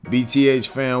BTH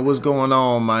fam, what's going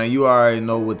on, man? You already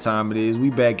know what time it is. We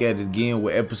back at it again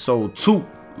with episode 2,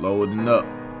 loading up.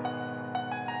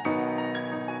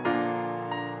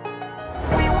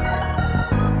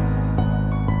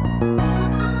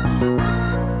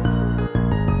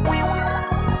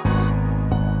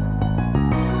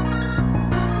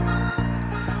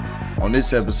 On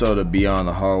this episode of Beyond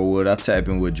the Hardwood, I tap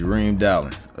in with Jareem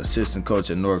Dowling, assistant coach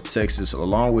at North Texas,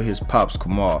 along with his pops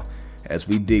Kamal, as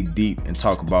we dig deep and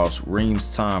talk about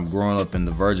Reem's time growing up in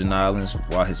the Virgin Islands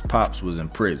while his pops was in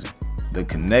prison, the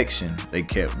connection they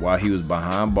kept while he was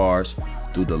behind bars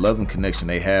through the loving connection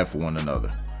they had for one another,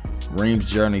 Reem's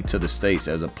journey to the States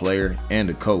as a player and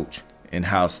a coach, and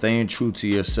how staying true to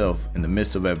yourself in the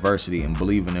midst of adversity and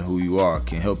believing in who you are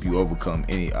can help you overcome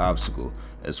any obstacle,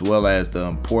 as well as the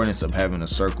importance of having a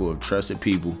circle of trusted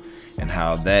people and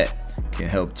how that can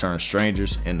help turn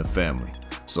strangers into family.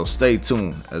 So stay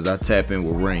tuned as I tap in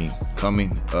with Reem,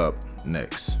 coming up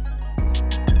next.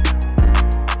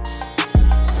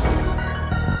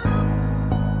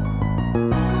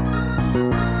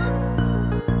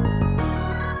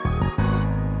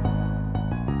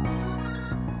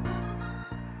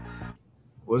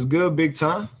 What's good, big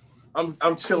time?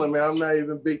 I'm chilling, man. I'm not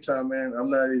even big time, man. I'm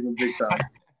not even big time.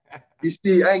 You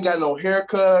see, I ain't got no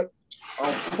haircut.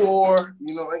 I'm poor.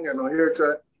 I ain't got no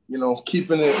haircut.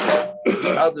 Keeping it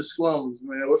out the slums,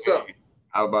 man. What's up?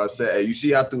 I was about to say, hey, you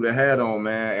see I threw the hat on,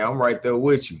 man. Hey, I'm right there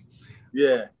with you.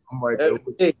 Yeah. I'm right there with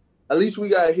you. Hey, at least we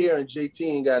got hair and JT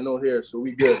ain't got no hair, so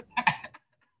we good.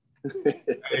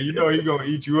 Hey, he gonna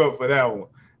eat you up for that one.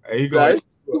 Hey, he gonna eat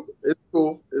you up. It's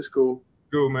cool. It's cool.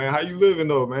 Good, man. How you living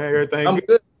though, man? Everything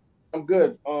good? I'm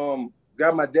good.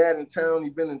 Got my dad in town. He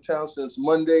been in town since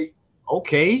Monday.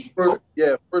 Okay.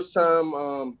 First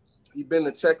time he been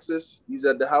to Texas. He's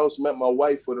at the house. Met my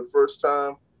wife for the first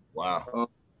time. Wow.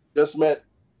 Just met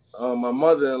my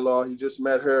mother-in-law. He just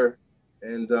met her,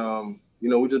 and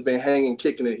we just been hanging,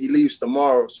 kicking it. He leaves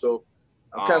tomorrow, so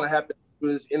I'm kind of happy to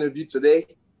do this interview today.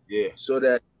 Yeah. So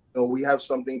that we have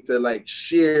something to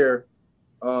share.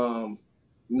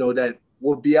 That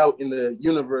will be out in the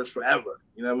universe forever.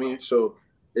 You know what I mean? So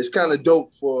it's kind of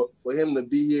dope for him to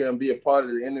be here and be a part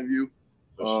of the interview.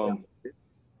 Sure.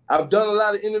 I've done a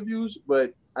lot of interviews,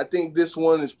 but I think this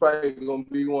one is probably going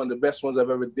to be one of the best ones I've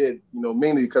ever did,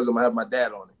 mainly because I'm going to have my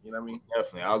dad on it. You know what I mean?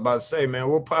 Definitely. I was about to say, man,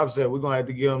 where Pops at? We're going to have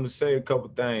to get him to say a couple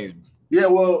things. Yeah,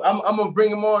 well, I'm going to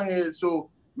bring him on here. So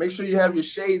make sure you have your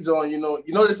shades on. You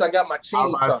notice I got my chain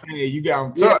tucked. I was about to say, you got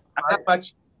him tucked. Yeah, I got my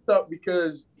chain tucked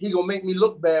because he going to make me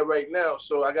look bad right now.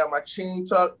 So I got my chain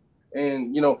tucked.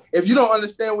 And, if you don't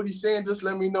understand what he's saying, just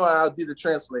let me know. I'll be the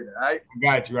translator, all right? I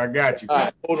got you. All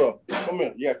right, hold on. Come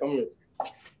here. Yeah, come here.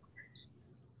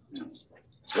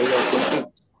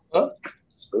 Huh?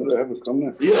 Come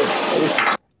here.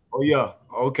 Yeah. Oh, yeah.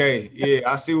 Okay. Yeah,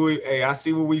 I see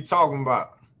what we talking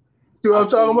about. See what I'm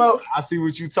talking about? I see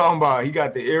what you talking about. He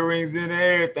got the earrings in and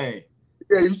everything.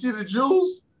 Yeah, you see the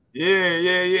jewels? Yeah.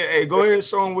 Hey, go ahead and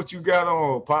show him what you got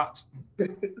on, Pops.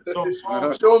 Show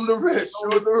him the wrist.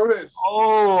 Show him the wrist.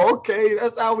 Oh, okay.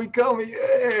 That's how we coming.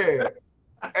 Yeah.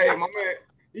 Hey, my man,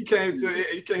 he came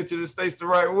to the States the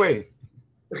right way.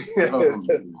 He said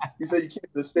you came to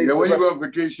the States. Yeah, when you go on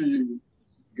vacation, you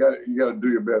got to do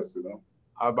your best,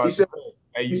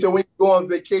 He said when you go on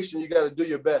vacation, you got to do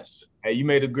your best. Hey, you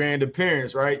made a grand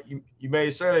appearance, right? You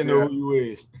made sure they know who you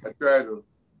is. I try to.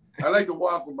 I like to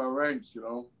walk with my ranks,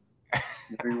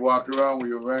 You walk around with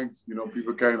your ranks,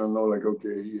 people kind of know,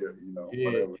 okay, here,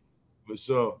 whatever. For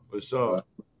sure.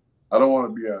 I don't want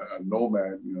to be a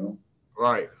nomad,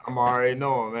 Right. I'm already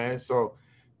knowing, man. So,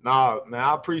 man,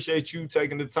 I appreciate you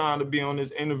taking the time to be on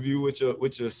this interview with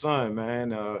your son,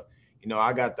 man.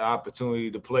 I got the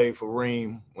opportunity to play for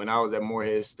Reem when I was at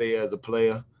Morehead State as a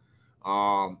player.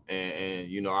 And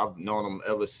I've known him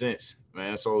ever since,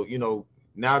 man. So,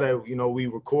 now that, we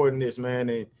recording this, man,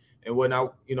 and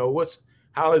whatnot,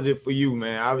 how is it for you,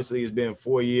 man? Obviously, it's been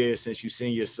 4 years since you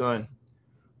seen your son.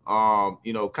 Kind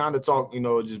of talk,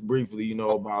 just briefly,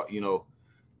 about,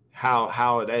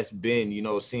 how that's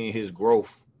been, seeing his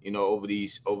growth, over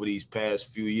these past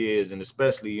few years, and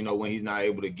especially, when he's not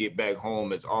able to get back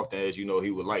home as often as, he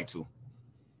would like to.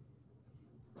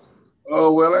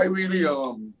 Oh, well, I really,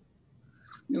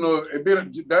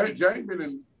 Jack been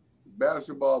in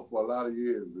basketball for a lot of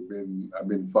years. I've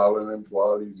been following him for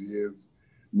all these years.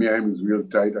 Me and him is real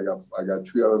tight. I got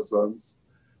 3 other sons,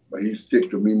 but he stick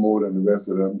to me more than the rest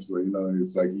of them. So,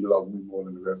 it's like he loves me more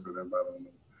than the rest of them. I don't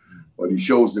know. But he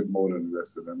shows it more than the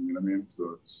rest of them, you know what I mean?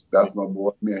 So that's my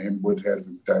boy. Me and him both had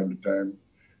from time to time.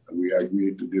 And we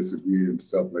agreed to disagree and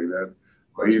stuff like that.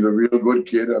 But he's a real good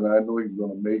kid, and I know he's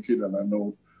going to make it. And I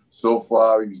know so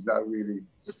far he's not really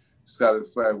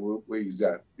satisfied with where he's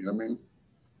at. You know what I mean?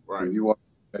 Right. Because he wants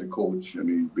to be head coach,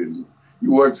 and he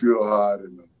works real hard,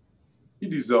 and he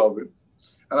deserves it.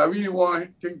 And I really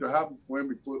want things to happen for him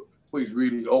before he's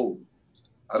really old.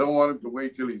 I don't want him to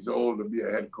wait till he's old to be a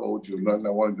head coach or nothing. I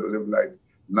want him to live life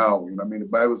now. You know what I mean? The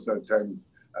Bible says time is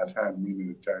at hand,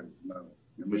 meaning the time is now.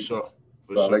 You know for sure.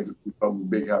 For so sure. I like to see something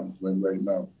big happen for him right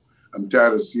now. I'm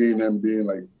tired of seeing him being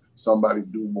like somebody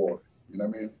do more. You know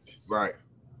what I mean? Right.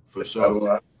 For I sure.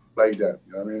 don't like that.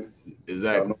 You know what I mean?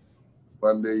 Exactly.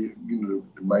 One day, the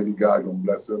mighty God gonna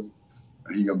bless him,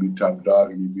 and he gonna be top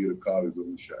dog, and he be the college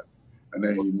on the shot. And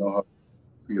then he know how to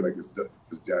feel like his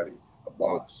daddy, a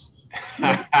boss.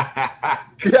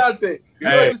 Deontay, you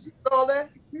understood all that?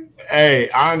 Hey,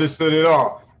 I understood it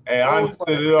all. Hey, I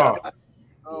understood it all.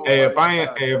 Hey, if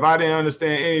I didn't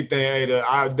understand anything,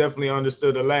 I definitely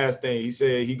understood the last thing. He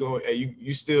said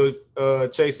you still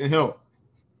chasing him.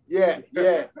 Yeah,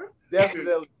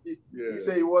 definitely. He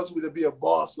said he wants me to be a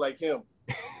boss like him.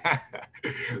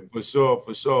 For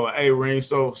sure. Hey, Reem,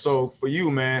 so for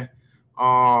you, man,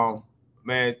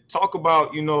 talk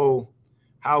about,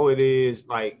 how it is,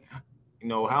 like,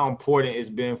 how important it's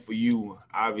been for you,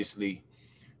 obviously,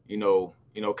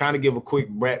 kind of give a quick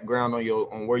background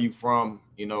on where you from,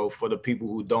 for the people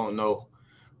who don't know.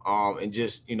 And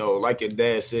just, like your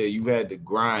dad said, you've had to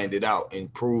grind it out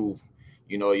and prove,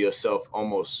 yourself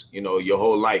almost, your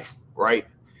whole life, right?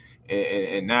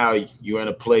 And now you're in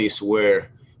a place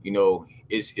where,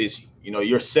 it's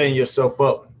you're setting yourself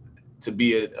up to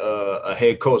be a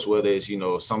head coach, whether it's,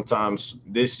 sometimes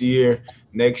this year,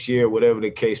 next year, whatever the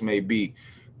case may be.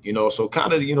 So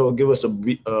kind of, give us a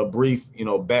brief,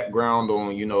 background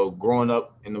on, growing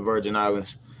up in the Virgin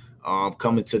Islands,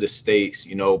 coming to the States,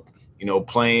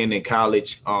 playing in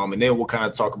college, and then we'll kind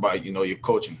of talk about, your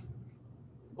coaching.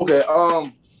 Okay.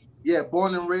 Yeah,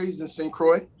 born and raised in St.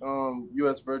 Croix,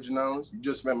 U.S. Virgin Islands. You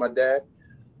just met my dad.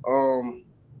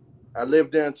 I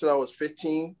lived there until I was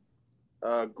 15.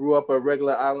 Grew up a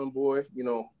regular island boy.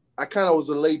 I kind of was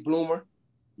a late bloomer.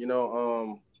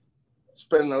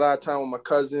 Spending a lot of time with my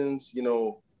cousins.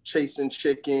 Chasing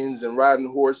chickens and riding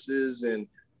horses, and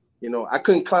I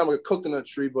couldn't climb a coconut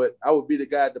tree, but I would be the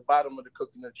guy at the bottom of the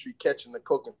coconut tree catching the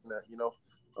coconut.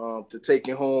 To take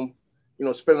it home.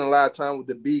 Spending a lot of time with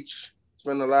the beach.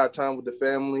 Spending a lot of time with the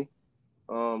family.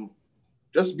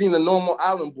 Just being a normal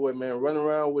island boy, man, running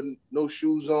around with no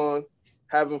shoes on,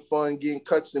 having fun, getting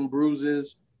cuts and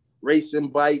bruises, racing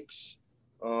bikes,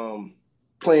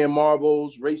 playing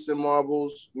marbles, racing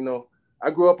marbles.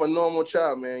 I grew up a normal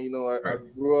child, man. I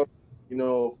grew up,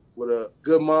 with a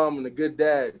good mom and a good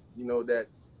dad, that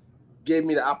gave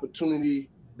me the opportunity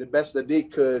the best that they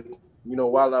could,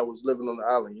 while I was living on the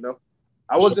island,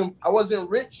 I wasn't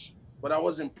rich, but I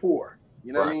wasn't poor.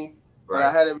 You know what I mean? But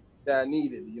I had everything that I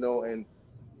needed, and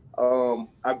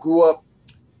I grew up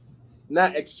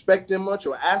not expecting much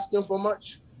or asking for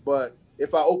much, but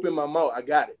if I opened my mouth, I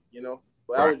got it,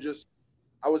 But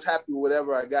I was happy with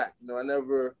whatever I got. I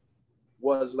never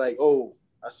was like, oh,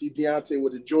 I see Deontay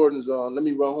with the Jordans on. Let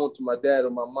me run home to my dad or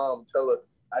my mom and tell her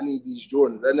I need these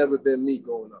Jordans. That never been me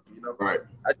growing up, Right.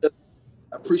 I just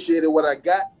appreciated what I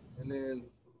got, and then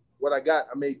what I got,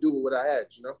 I made do with what I had,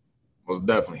 Most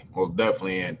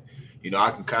definitely. And,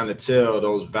 I can kind of tell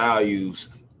those values,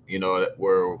 that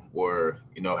were,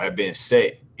 have been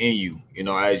set in you,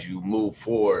 as you move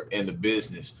forward in the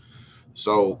business.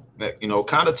 So,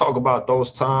 kind of talk about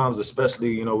those times,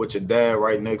 especially, with your dad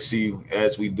right next to you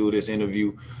as we do this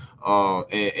interview.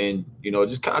 And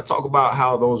just kind of talk about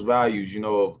how those values,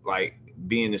 of like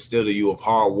being instilled in you of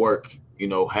hard work,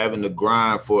 having to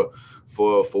grind for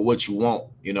what you want,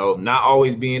 not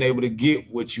always being able to get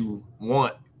what you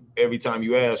want every time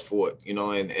you ask for it,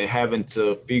 and having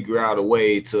to figure out a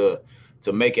way to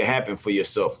make it happen for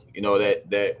yourself,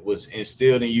 that was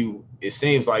instilled in you. It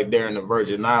seems like there in the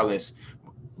Virgin Islands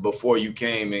before you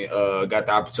came and got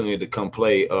the opportunity to come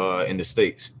play in the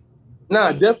States.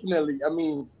 Nah, definitely. I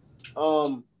mean,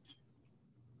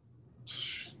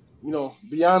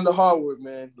 beyond the hardwood,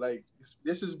 man, like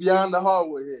this is beyond the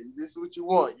hardwood here. This is what you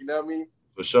want. You know what I mean?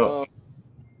 For sure.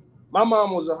 My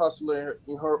mom was a hustler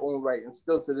in her own right, and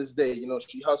still to this day,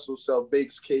 she hustles, sell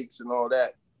bakes, cakes, and all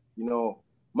that.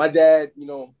 My dad,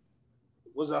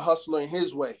 was a hustler in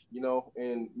his way,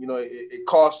 and it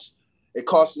cost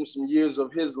him some years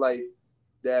of his life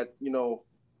that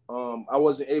I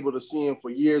wasn't able to see him for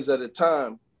years at a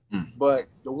time. But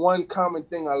the one common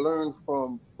thing I learned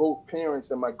from both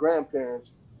parents and my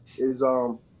grandparents is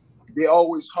they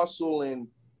always hustle and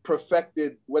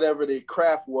perfected whatever their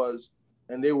craft was,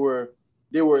 and they were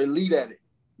elite at it,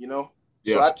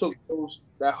 So I took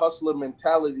that hustler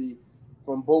mentality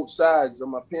from both sides of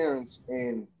my parents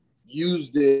and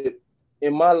used it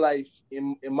in my life,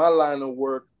 in my line of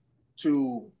work,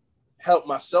 to help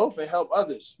myself and help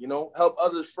others, help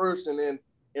others first, and then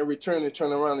in return it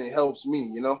turn around and it helps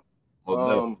me,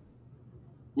 I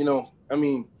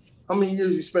mean, how many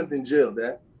years you spent in jail,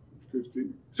 Dad?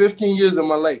 15 years of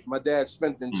my life my dad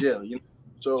spent in jail,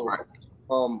 So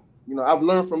I've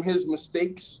learned from his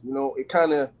mistakes, it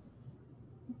kind of,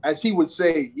 as he would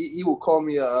say, he would call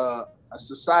me a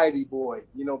society boy,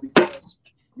 because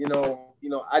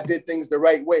I did things the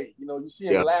right way. You see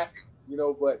him laugh,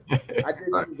 but I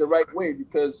did things the right way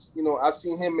because I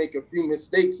seen him make a few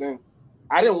mistakes and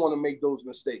I didn't want to make those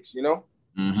mistakes,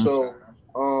 Mm-hmm. So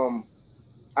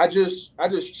I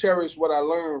just cherish what I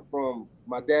learned from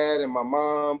my dad and my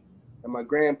mom and my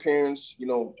grandparents.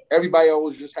 Everybody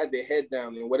always just had their head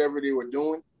down and whatever they were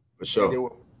doing, for sure, they were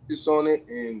focused on it,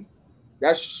 and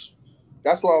that's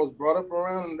what I was brought up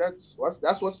around, and that's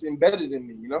what's embedded in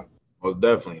me, Most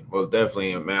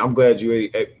definitely, man. I'm glad you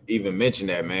even mentioned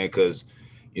that, man, because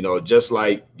just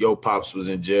like your pops was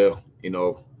in jail,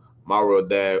 my real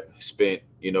dad spent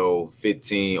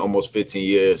almost 15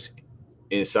 years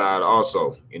inside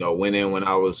also. Went in when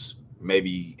I was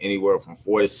maybe anywhere from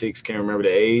 4 to 6, can't remember the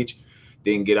age.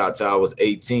 Didn't get out till I was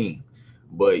 18.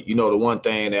 But the one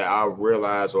thing that I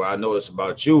realized or I noticed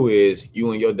about you is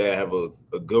you and your dad have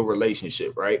a good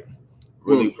relationship, right?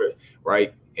 Really,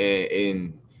 right?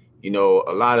 And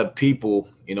a lot of people,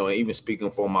 even speaking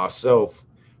for myself,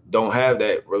 don't have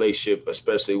that relationship,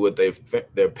 especially with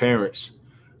their parents,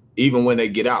 even when they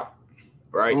get out,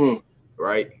 right?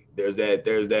 Right? There's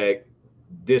that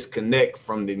disconnect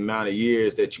from the amount of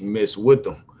years that you miss with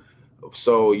them.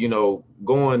 So,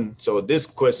 so this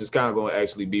question is kind of going to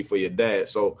actually be for your dad.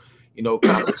 So,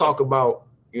 kind of talk about,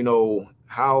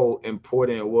 how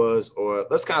important it was, or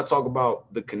let's kind of talk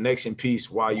about the connection piece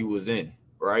while you was in,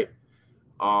 right?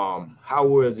 How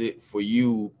was it for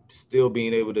you still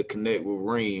being able to connect with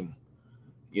Reem,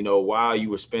 while you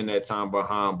were spending that time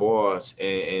behind bars,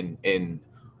 and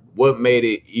what made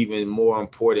it even more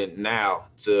important now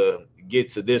to get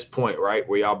to this point, right?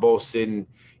 Where y'all both sitting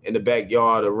in the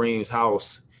backyard of Reem's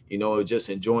house, just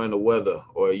enjoying the weather,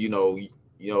 or, you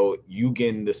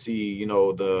getting to see,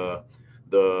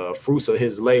 the fruits of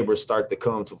his labor start to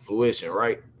come to fruition,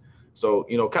 right? So,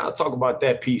 kind of talk about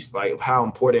that piece, like how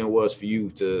important it was for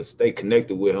you to stay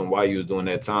connected with him while you was doing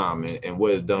that time, and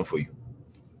what it's done for you.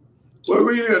 Well,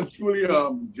 really and truly,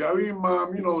 Jerry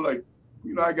mom,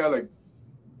 I got like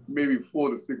maybe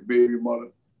 4 to 6 baby mother.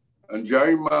 And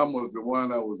Jerry mom was the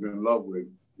one I was in love with.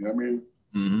 You know what I mean?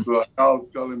 Mm-hmm. So I was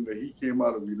telling him that he came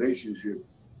out of a relationship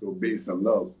based on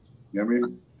love. You know what I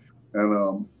mean?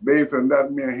 And based on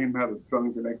that, me and him had a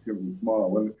strong connection from small.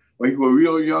 When he was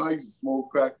real young, I used to smoke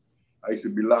crack. I used to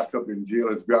be locked up in jail.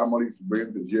 His grandmother used to bring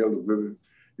him to jail to visit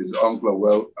his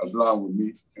uncle along with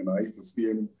me. And I used to see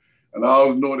him. And I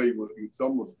always know that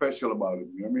something was special about him.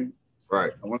 You know what I mean?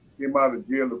 Right. And when I came out of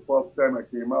jail, the first time I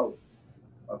came out,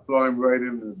 I saw him right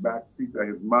in the back seat of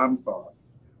his mom's car.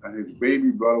 And his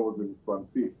baby brother was in the front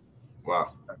seat.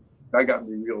 Wow. That got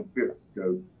me real pissed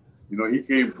because, he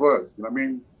came first. You know what I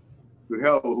mean? To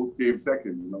hell, who came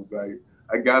second? So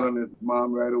I got on his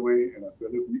mom right away and I said,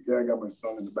 listen, you can't got my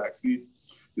son in the back seat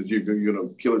because you're going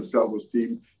to kill his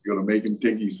self-esteem. You're going to make him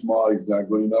think he's small, he's not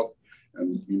good enough.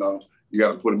 And, you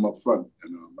got to put him up front.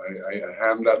 And I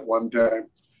handled that one time.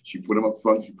 She put him up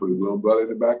front. She put his little brother in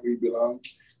the back where he belonged.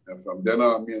 And from then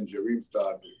on, me and Jareem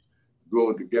started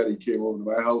go together. He came over to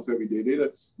my house every day.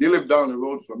 They lived down the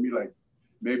road from me, like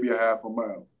maybe a half a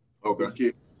mile. Okay. So he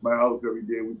came to my house every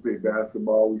day. We played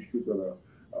basketball. We shoot on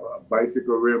a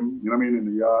bicycle rim, in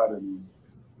the yard, and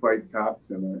fight cops.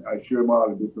 And I showed him all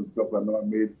the different stuff I know. I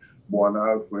made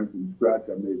bonars for him from scratch.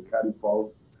 I made catty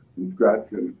paws from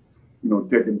scratch, and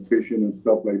taking fishing and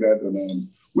stuff like that. And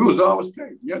we was always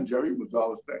tight. Me and Jerry was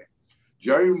always tight.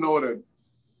 Jerry know that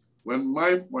when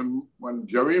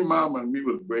Jerry mom and me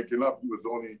was breaking up, he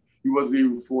wasn't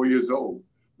even 4 years old.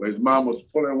 But his mom was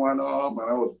pulling one arm and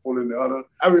I was pulling the other.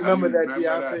 I remember that,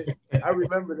 Deontay. I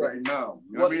remember that. Right now.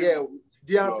 You know what I mean?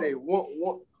 Yeah, Deontay,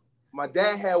 my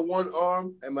dad had one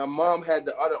arm and my mom had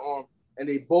the other arm, and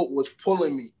they both was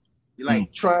pulling me,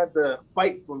 trying to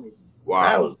fight for me. Wow.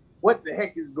 I was, what the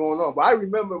heck is going on? But I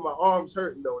remember my arms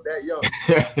hurting though, that young.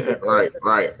 Right.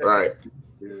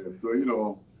 Yeah,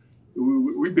 so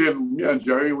we did, me and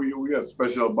Jerry, we had a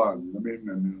special bond. You know what I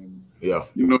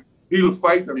mean? And he'll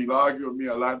fight and he'll argue with me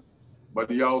a lot, but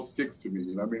he all sticks to me.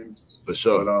 You know what I mean? For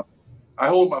sure. But I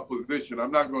hold my position. I'm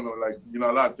not gonna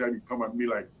a lot of times you come at me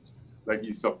like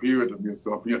he's superior to me or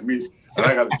something. You know what I mean? And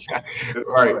I gotta check.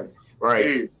 Right. Right.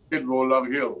 Hey, kid roll up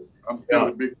hill. I'm still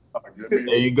a big dog. You know what I mean?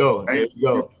 There you go. There you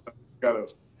go.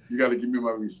 You gotta give me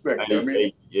my respect. Hey, You know what I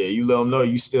mean? yeah, you let them know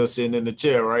you still sitting in the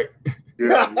chair, right?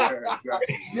 Yeah,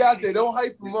 exactly. Deontay, don't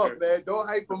hype him up, man. Don't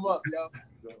hype him up, yo.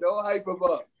 Don't hype him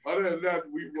up. Other than that,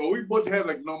 we both have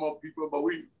like normal people, but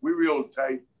we real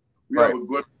tight. We Right. have a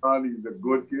good son. He's a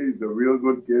good kid. He's a real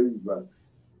good kid.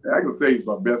 I can say he's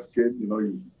my best kid. You know,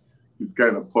 he's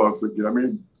kind of perfect. You know what I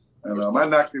mean? And I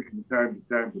knock him from time to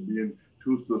time for being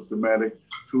too systematic,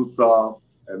 too soft,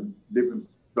 and different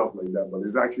stuff like that. But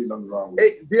there's actually nothing wrong with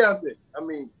it. Hey, Deontay, I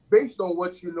mean, based on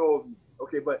what you know of me,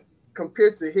 okay, but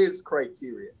compared to his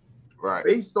criteria, Right.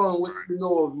 based on what you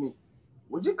know of me,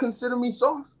 would you consider me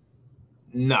soft?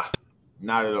 Nah,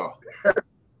 not at all.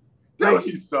 Like,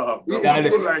 he's soft. Yeah,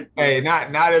 Hey,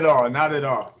 not at all. Not at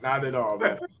all. Not at all,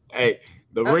 man. Hey,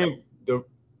 go ahead,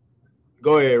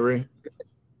 Reem.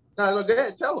 No, go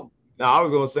ahead, tell him. Now, I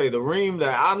was gonna say the Reem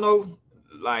that I know,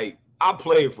 like I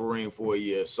played for Reem for a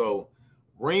year, so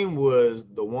Reem was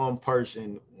the one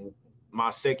person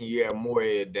my second year at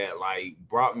Morehead that like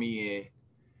brought me in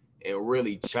and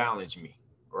really challenged me,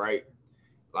 right?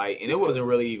 Like, and it wasn't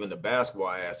really even the basketball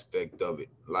aspect of it.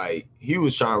 Like, he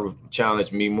was trying to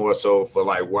challenge me more so for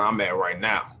like where I'm at right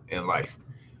now in life,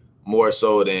 more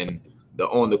so than the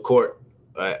on the court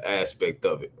aspect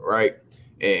of it, right?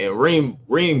 And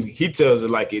Reem, he tells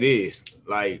it like it is,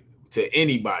 like to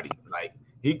anybody. Like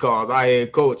he calls our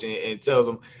head coach and tells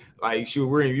him, like, shoot,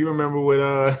 Reem, you remember when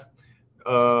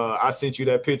I sent you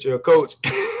that picture of Coach?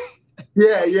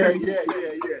 Yeah.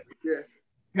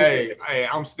 Hey,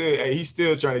 he's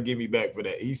still trying to get me back for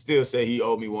that. He still said he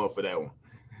owed me one for that one.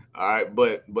 All right,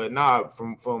 but nah,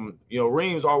 from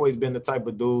Reem's always been the type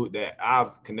of dude that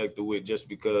I've connected with just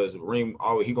because Reem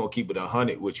always he gonna keep it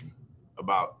 100 with you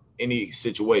about any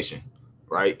situation,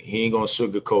 right? He ain't gonna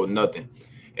sugarcoat nothing.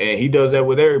 And he does that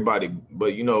with everybody.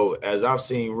 But as I've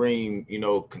seen Reem,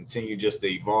 continue just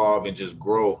to evolve and just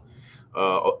grow,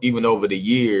 even over the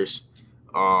years,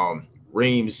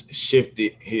 Reem's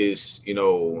shifted his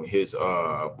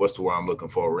what's the word I'm looking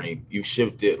for, Reem? You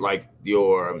shifted like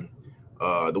your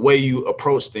the way you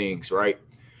approach things, right?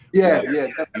 Yeah.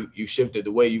 You shifted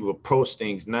the way you approach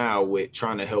things now with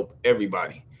trying to help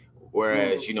everybody.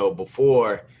 Whereas,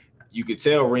 before you could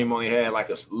tell Reem only had like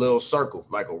a little circle,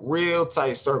 like a real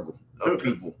tight circle of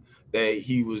people that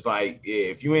he was like, yeah,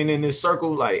 if you ain't in this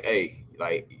circle, like, hey,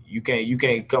 like you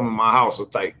can't come in my house or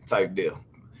type deal.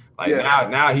 Like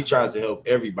now he tries to help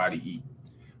everybody eat.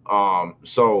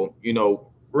 So,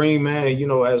 Reem, man,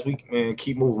 as we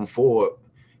keep moving forward,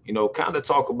 kind of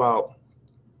talk about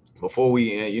before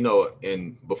we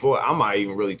and before I might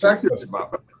even really talk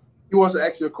about. He wants to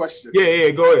ask you a question. Yeah,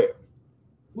 go ahead.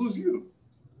 Who's you?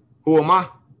 Who am I?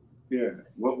 Yeah.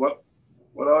 What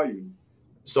are you?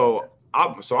 So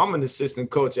I'm an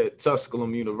assistant coach at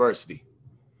Tusculum University.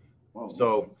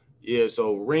 Oh.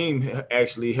 So Reem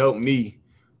actually helped me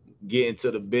get into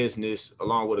the business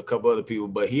along with a couple other people,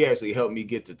 but he actually helped me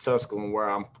get to Tusculum where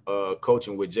I'm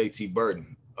coaching with JT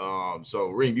Burton. So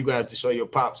Reem, you're gonna have to show your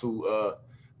pops who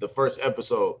the first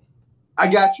episode.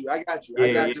 I got you.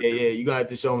 Yeah. You're gonna have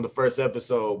to show him the first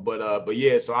episode. But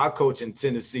yeah, so I coach in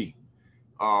Tennessee.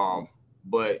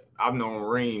 But I've known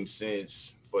Reem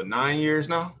for 9 years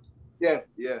now. Yeah.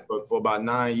 For about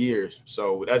 9 years.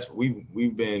 So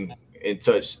we've been in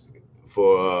touch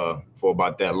for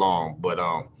about that long. But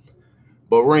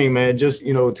Reem, man, just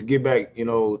to get back,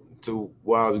 to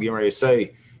what I was getting ready to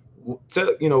say,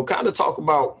 kind of talk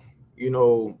about,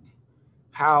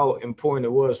 how important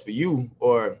it was for you,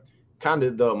 or kind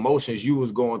of the emotions you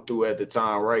was going through at the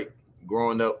time, right?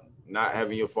 Growing up, not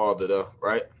having your father there,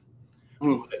 right?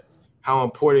 Mm. How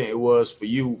important it was for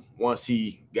you once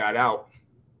he got out,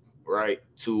 right?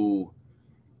 To,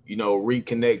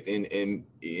 reconnect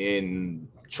and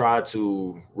try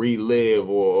to relive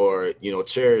or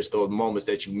cherish those moments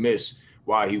that you missed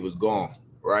while he was gone,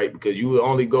 right? Because you would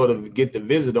only go to get to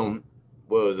visit him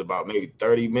was about maybe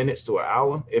 30 minutes to an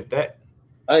hour, if that.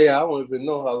 I don't even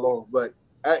know how long, but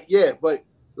but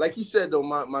like you said though,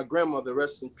 my grandmother,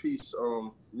 rest in peace,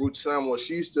 Ruth Samuel,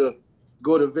 she used to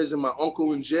go to visit my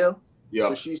uncle in jail. Yeah.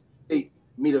 So she used to take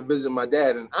me to visit my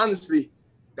dad, and honestly,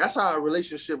 that's how our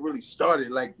relationship really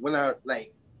started. Like when I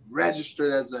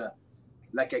registered as a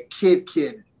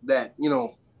kid that,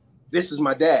 this is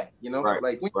my dad, Right,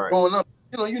 like when right. you're growing up,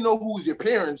 you know who's your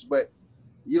parents, but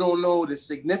you don't know the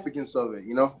significance of it,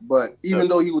 but even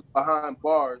though he was behind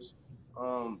bars,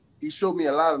 he showed me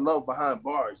a lot of love behind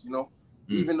bars,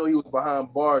 even though he was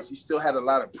behind bars, he still had a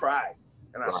lot of pride.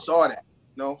 And I saw that,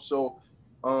 so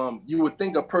you would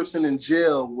think a person in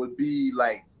jail would be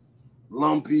like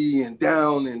lumpy and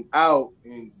down and out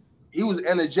and he was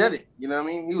energetic. You know what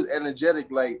I mean? He was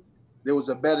energetic, like there was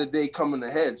a better day coming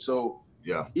ahead. So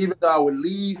Yeah. even though I would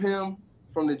leave him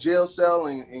from the jail cell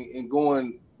and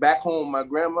going back home with my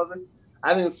grandmother,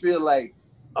 I didn't feel like,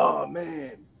 oh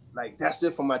man, like that's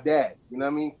it for my dad. You know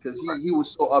what I mean? Because he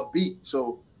was so upbeat.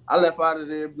 So I left out of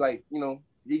there like, you know,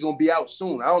 he gonna be out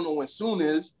soon. I don't know when soon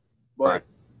is, but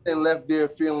and left there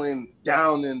feeling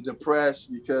down and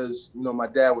depressed because, you know, my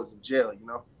dad was in jail, you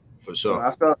know. For sure.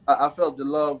 You know, I felt the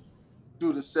love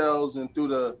through the cells and through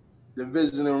the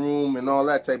visiting room and all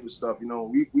that type of stuff. You know,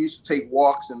 we used to take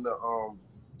walks in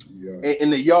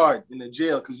the yard in the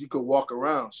jail because you could walk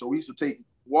around. So we used to take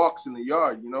walks in the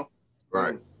yard, you know.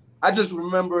 Right. And I just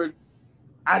remembered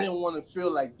I didn't want to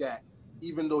feel like that,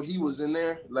 even though he was in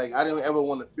there. Like I didn't ever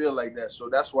want to feel like that. So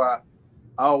that's why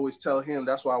I always tell him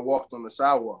that's why I walked on the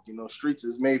sidewalk. You know, streets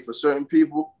is made for certain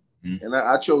people, and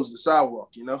I chose the sidewalk.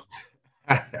 You know.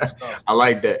 I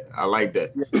like that. I like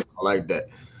that. Yeah. I like that.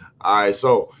 All right,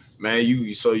 so man,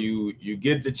 you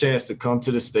get the chance to come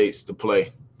to the States to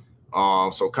play.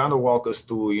 So kind of walk us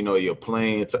through, you know, your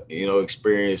playing, you know,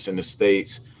 experience in the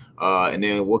States, and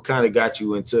then what kind of got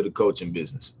you into the coaching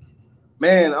business.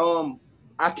 Man,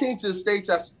 I came to the States.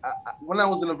 When I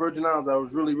was in the Virgin Islands, I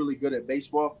was really, really good at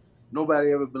baseball.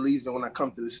 Nobody ever believes it when I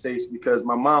come to the States because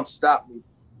my mom stopped me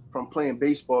from playing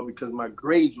baseball because my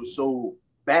grades were so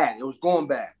bad. It was going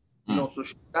bad, you know, so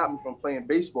she stopped me from playing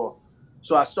baseball.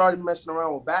 So I started messing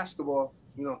around with basketball,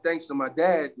 you know, thanks to my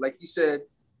dad. Like he said,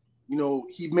 you know,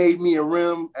 he made me a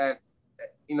rim at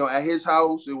his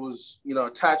house. It was, you know,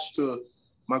 attached to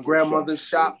my grandmother's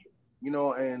shop, you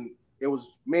know, and it was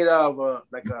made out of a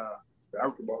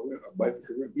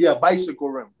bicycle rim. Yeah, bicycle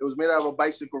rim. It was made out of a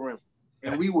bicycle rim.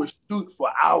 And we would shoot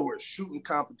for hours, shooting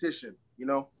competition, you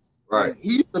know. Right. And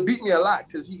he used to beat me a lot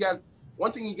because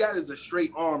one thing he got is a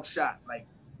straight arm shot. Like,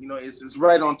 you know, it's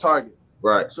right on target.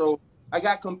 Right. So I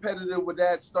got competitive with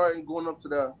that, starting going up to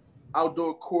the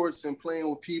outdoor courts and playing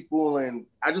with people. And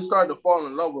I just started to fall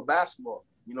in love with basketball,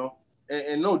 you know,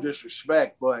 and no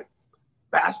disrespect, but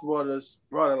basketball just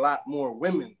brought a lot more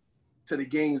women to the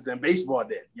games than baseball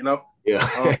did, you know? Yeah.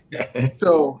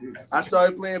 So I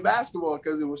started playing basketball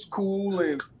because it was cool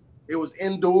and it was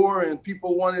indoor and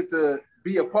people wanted to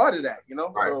be a part of that, you know?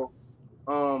 Right. So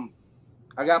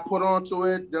I got put onto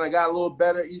it. Then I got a little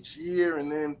better each year. And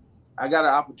then I got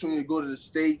an opportunity to go to the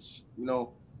States. You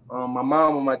know, my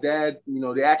mom and my dad, you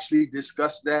know, they actually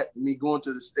discussed that, me going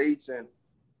to the States. And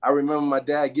I remember my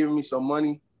dad giving me some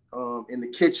money in the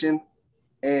kitchen.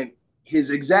 And his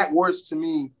exact words to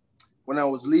me when I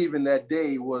was leaving that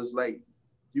day was like,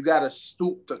 you got to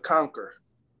stoop to conquer.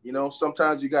 You know,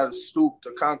 sometimes you got to stoop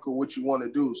to conquer what you want to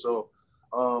do. So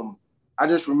I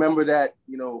just remember that,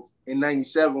 you know, in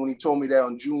 97 when he told me that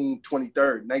on June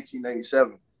 23rd,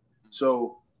 1997.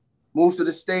 So moved to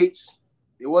the States.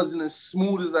 It wasn't as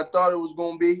smooth as I thought it was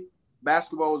going to be.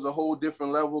 Basketball was a whole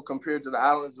different level compared to the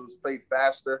islands. It was played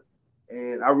faster.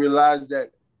 And I realized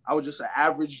that I was just an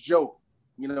average Joe,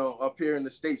 you know, up here in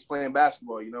the States playing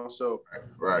basketball, you know. So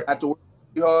right. I had to work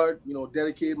really hard, you know,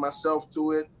 dedicated myself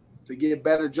to it to get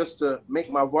better just to make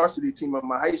my varsity team at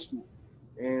my high school.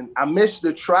 And I missed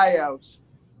the tryouts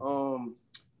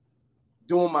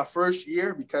during my first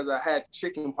year because I had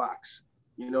chicken pox,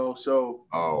 you know. So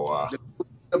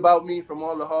about me from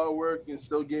all the hard work and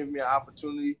still giving me an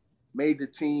opportunity, made the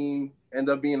team,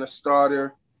 ended up being a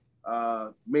starter,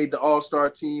 made the all-star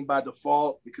team by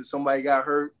default because somebody got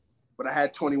hurt, but I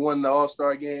had 21 in the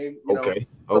all-star game. You know?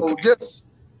 So just,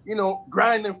 you know,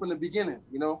 grinding from the beginning,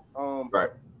 you know. Right.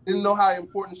 Didn't know how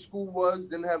important school was,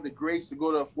 didn't have the grace to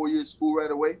go to a 4-year school right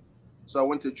away. So I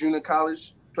went to junior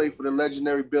college, played for the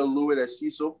legendary Bill Lewitt at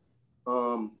Cecil.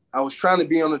 I was trying to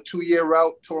be on a 2-year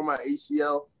route, tore my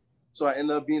ACL. So I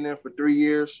ended up being there for 3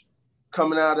 years.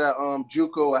 Coming out at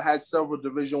JUCO, I had several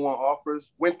Division I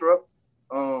offers. Winthrop,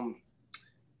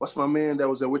 what's my man that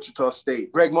was at Wichita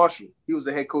State? Greg Marshall. He was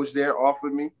the head coach there,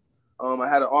 offered me. I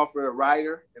had an offer at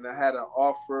Rider, and I had an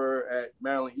offer at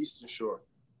Maryland Eastern Shore.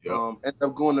 Yep. Ended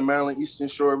up going to Maryland Eastern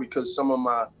Shore because some of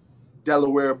my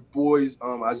Delaware boys,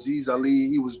 Aziz Ali,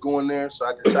 he was going there. So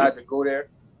I decided to go there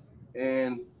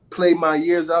and play my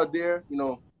years out there. You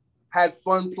know, had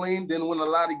fun playing, didn't win a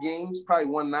lot of games, probably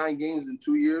won 9 games in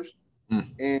 2 years.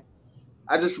 And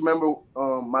I just remember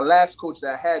my last coach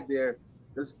that I had there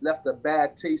just left a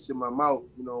bad taste in my mouth,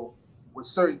 you know, with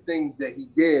certain things that he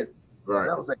did. Right.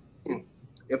 And I was like,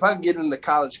 if I get into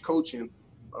college coaching,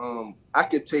 I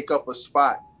could take up a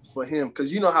spot for him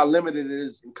because you know how limited it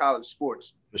is in college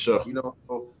sports. For sure. You know,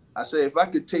 so I say if I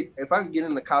could get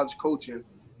into college coaching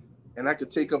and I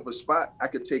could take up a spot, I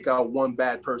could take out one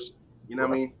bad person. You know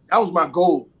what I mean? That was my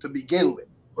goal to begin with.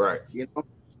 Right. You know,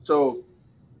 So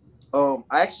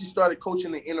I actually started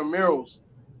coaching the intramurals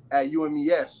at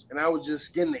UMES, and I was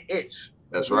just getting the itch.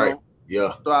 That's right. Know?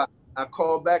 Yeah. So I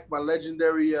called back my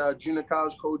legendary junior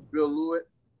college coach, Bill Lewitt,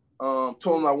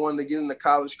 told him I wanted to get into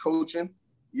college coaching.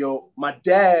 My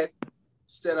dad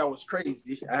said I was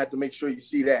crazy. I had to make sure you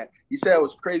see that. He said I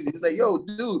was crazy. He's like, yo,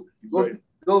 dude,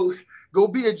 go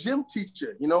be a gym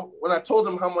teacher. When I told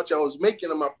him how much I was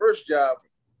making in my first job,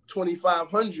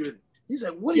 $2,500, he's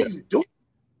like, what are you doing?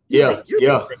 He's like,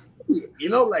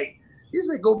 he's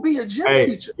like, go be a gym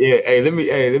teacher. Yeah. Hey, let me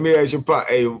ask you,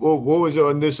 hey, what was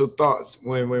your initial thoughts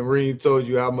when Reem told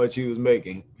you how much he was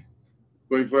making?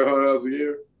 $2,500 a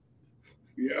year.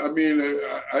 Yeah, I mean,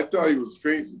 I thought he was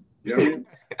crazy. You know what I mean?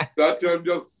 So I tell him,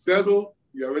 just settle.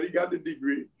 You already got the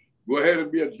degree. Go ahead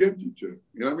and be a gym teacher.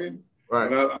 You know what I mean?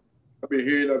 Right. And I've been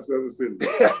hearing that ever since.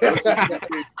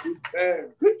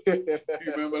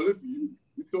 Remember, listen,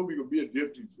 you told me to be a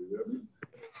gym teacher. You know what I mean?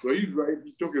 So he's right.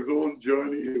 He took his own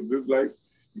journey. It was his life.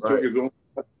 He took his own,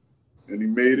 and he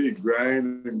made it. He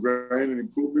grind and he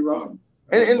proved me wrong.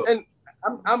 And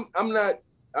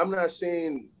I'm not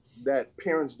saying that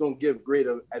parents don't give great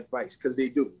advice, because they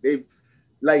do. They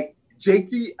like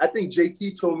JT. I think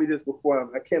JT told me this before.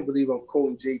 I can't believe I'm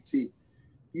quoting JT.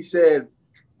 He said,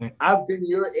 "I've been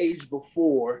your age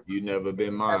before. You never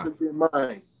been mine. Haven't been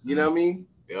mine." You know what I mean?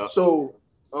 Yeah. So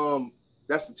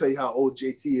that's to tell you how old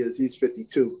JT is. He's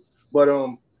 52. But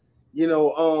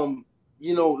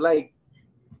like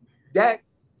that.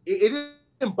 It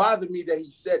didn't bother me that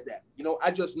he said that. I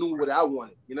just knew what I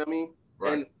wanted. You know what I mean?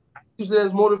 Right. And I use it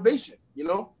as motivation.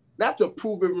 Not to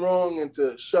prove him wrong and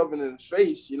to shove it in his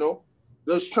face.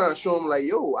 Just trying to show him like,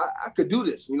 yo, I could do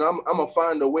this. I'm gonna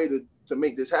find a way to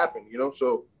make this happen.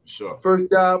 So sure. First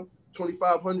job,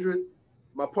 $2,500.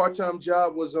 My part-time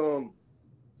job was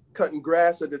cutting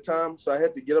grass at the time, so I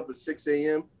had to get up at 6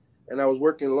 a.m. and I was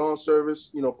working lawn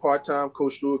service, part-time.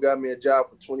 Coach Lewitt got me a job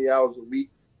for 20 hours a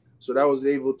week, so that was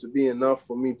able to be enough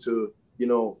for me to,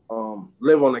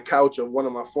 live on the couch of one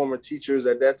of my former teachers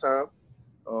at that time.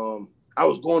 I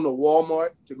was going to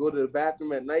Walmart to go to the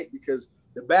bathroom at night because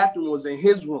the bathroom was in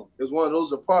his room. It was one of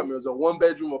those apartments. It was a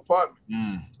one-bedroom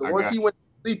apartment. So once he went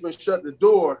to sleep and shut the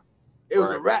door, it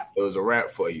was a wrap. It was a wrap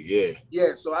for you, yeah.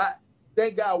 Yeah, so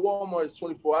thank God Walmart is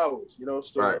 24 hours,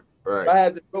 So right. If I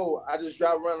had to go, I just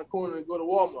drive around the corner and go to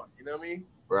Walmart, you know what I mean?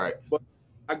 Right. But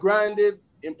I grinded,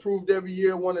 improved every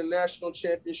year, won a national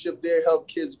championship there, helped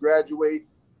kids graduate.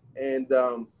 And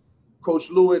Coach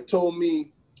Lewitt told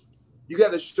me, you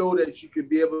got to show that you could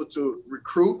be able to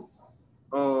recruit.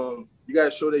 You got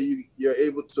to show that you're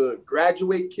able to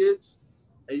graduate kids.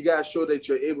 And you got to show that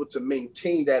you're able to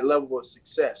maintain that level of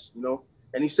success,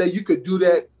 And he said you could do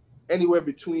that anywhere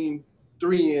between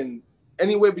minimum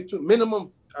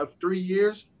of 3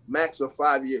 years, max of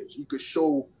 5 years. You could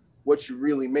show what you're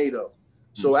really made of.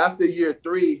 So after year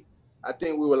 3, I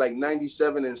think we were like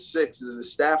 97-6 as a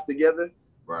staff together.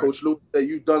 Right. Coach Lewitt said,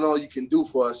 you've done all you can do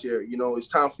for us here. It's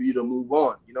time for you to move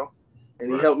on,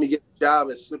 And he helped me get a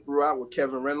job at Slippery Rock with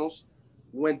Kevin Reynolds.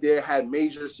 Went there, had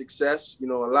major success, a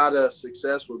lot of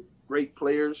success with great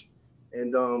players.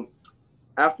 And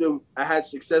after I had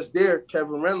success there,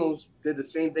 Kevin Reynolds did the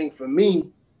same thing for me,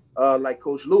 like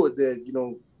Coach Lewitt did,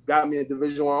 got me a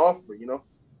Division I offer,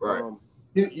 Right.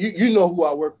 You know who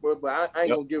I work for, but I ain't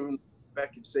going to give him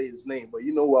back and say his name, but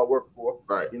you know who I work for.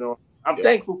 Right. I'm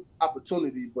thankful for the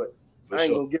opportunity, but for I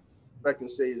ain't going to give him back and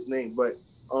say his name. But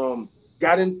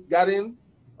got in,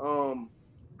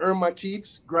 earned my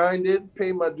keeps, grinded,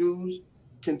 paid my dues,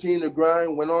 continued to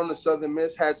grind, went on to Southern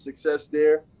Miss, had success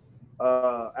there.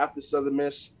 After Southern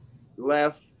Miss,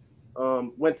 left,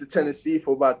 went to Tennessee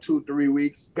for about 2-3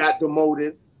 weeks, got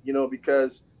demoted,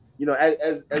 because,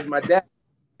 as my dad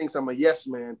thinks I'm a yes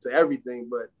man to everything,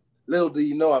 but little do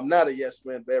you know I'm not a yes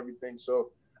man to everything.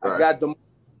 So I got demoted.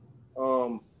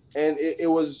 And it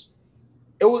wasn't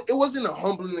a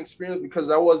humbling experience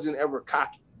because I wasn't ever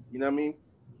cocky, you know what I mean?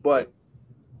 But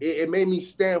it made me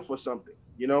stand for something,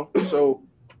 So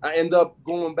I end up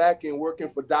going back and working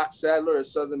for Doc Sadler at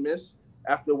Southern Miss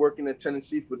after working at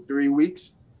Tennessee for 3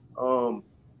 weeks. And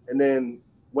then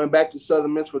went back to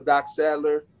Southern Miss for Doc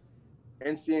Sadler.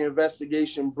 NCAA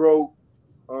investigation broke,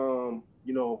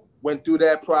 went through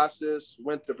that process,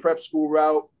 went the prep school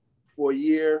route for a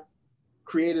year,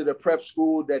 created a prep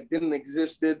school that didn't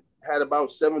existed, had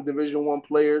about 7 Division I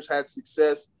players, had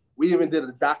success. We even did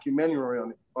a documentary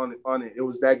on it. It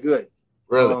was that good.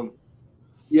 Really?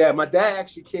 Yeah, my dad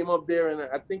actually came up there, and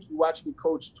I think he watched me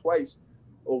coach twice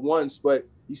or once, but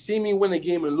he seen me win a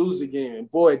game and lose a game.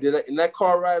 And boy, in that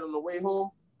car ride on the way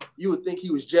home, you would think he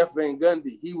was Jeff Van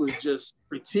Gundy. He was just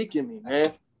critiquing me,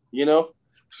 man,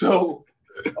 So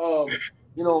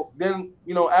Then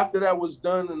after that was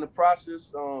done in the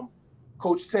process,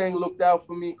 Coach Tang looked out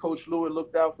for me. Coach Lewis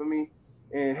looked out for me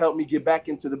and helped me get back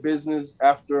into the business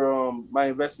after my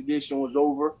investigation was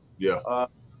over. Yeah.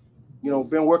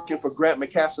 Been working for Grant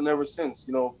McCastle ever since.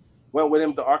 Went with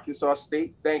him to Arkansas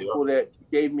State. Thankful that he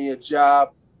gave me a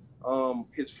job,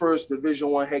 his first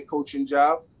Division I head coaching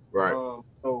job. Right.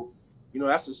 So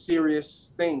that's a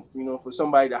serious thing, for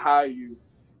somebody to hire you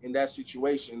in that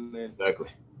situation. And exactly.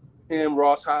 Him,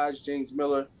 Ross Hodge, James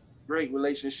Miller, great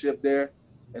relationship there.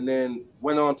 And then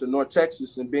went on to North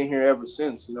Texas and been here ever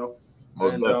since, and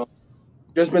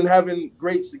just been having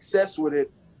great success with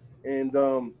it. And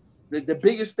the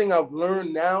biggest thing I've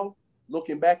learned now,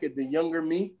 looking back at the younger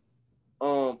me,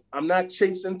 I'm not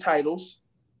chasing titles.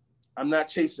 I'm not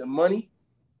chasing money.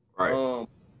 Right.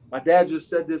 My dad just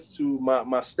said this to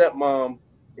my stepmom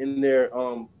in there.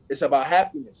 It's about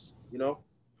happiness, For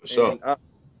sure. And I'm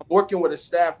working with a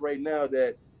staff right now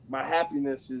that my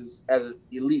happiness is at an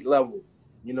elite level.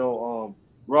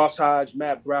 Ross Hodge,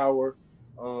 Matt Brower,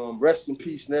 rest in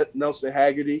peace, Nelson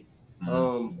Haggerty,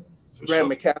 Grant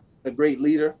McCaffrey, a great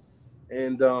leader.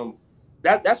 And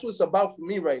that's what it's about for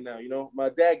me right now. My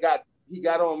dad got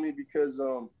on me because,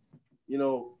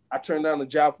 I turned down a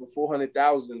job for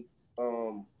 $400,000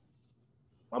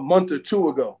 a month or two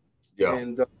ago. Yeah.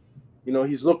 And,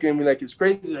 he's looking at me like it's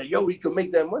crazy. Like, yo, he could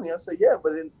make that money. I said, yeah,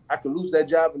 but then I could lose that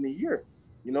job in a year.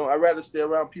 I'd rather stay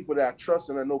around people that I trust,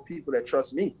 and I know people that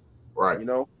trust me. Right.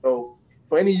 So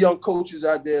for any young coaches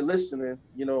out there listening,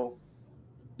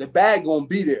 the bag gonna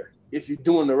be there if you're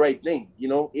doing the right thing.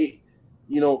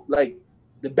 Like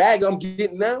the bag I'm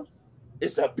getting now,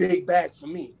 it's a big bag for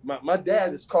me. My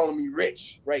dad is calling me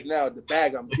rich right now, the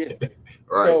bag I'm getting.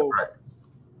 Right. So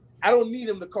I don't need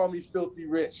him to call me filthy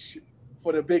rich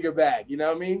for the bigger bag. You know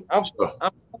what I mean? I'm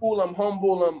cool, I'm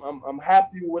humble, I'm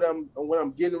happy with what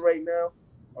I'm getting right now.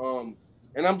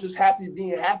 And I'm just happy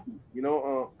being happy.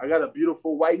 I got a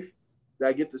beautiful wife that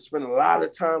I get to spend a lot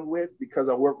of time with because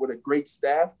I work with a great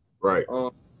staff. Right.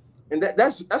 And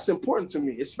that's important to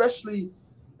me, especially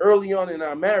early on in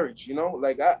our marriage.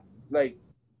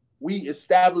 We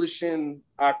establishing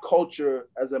our culture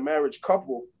as a marriage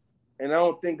couple, and I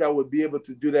don't think I would be able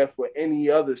to do that for any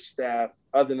other staff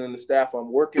other than the staff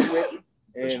I'm working with.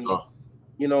 And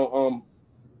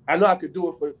I know I could do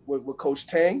it with Coach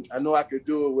Tang. I know I could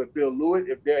do it with Bill Lewis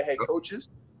if they're head coaches.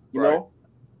 You know,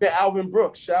 Alvin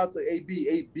Brooks. Shout out to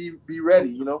AB. Be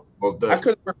ready. I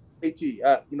couldn't work for AT.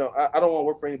 I don't want to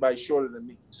work for anybody shorter than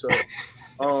me. So,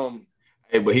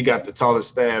 hey, but he got the tallest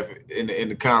staff in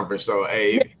the conference. So,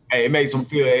 it makes him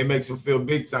feel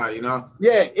big time.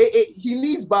 Yeah, he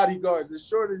needs bodyguards as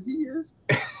short as he is.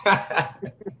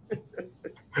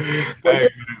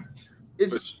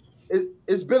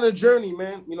 It's been a journey,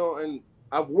 man, and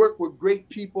I've worked with great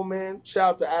people, man.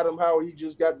 Shout out to Adam Howard. He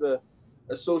just got the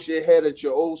associate head at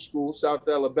your old school, South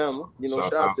Alabama.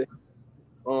 Shout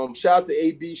out to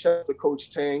AB, shout out to Coach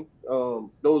Tang.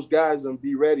 Those guys and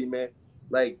Be Ready, man.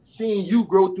 Like seeing you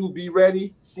grow through Be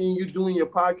Ready, seeing you doing your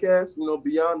podcast,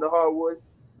 Beyond the Hardwood.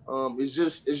 It's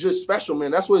just special,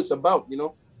 man. That's what it's about,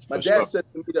 My dad said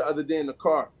to me the other day in the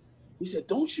car, he said,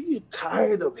 "Don't you get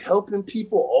tired of helping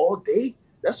people all day?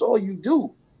 That's all you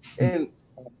do." And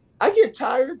I get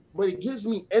tired, but it gives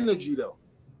me energy though.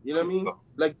 You know what I mean?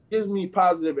 Like it gives me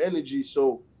positive energy.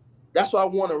 So that's what I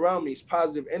want around me is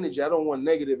positive energy. I don't want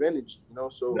negative energy,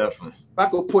 So definitely. If I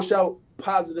could push out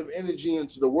positive energy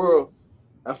into the world,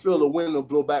 I feel the wind will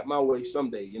blow back my way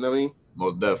someday. You know what I mean?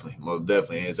 Most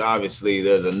definitely. And it's obviously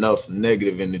there's enough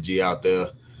negative energy out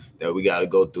there that we got to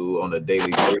go through on a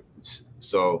daily basis.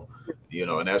 So,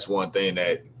 and that's one thing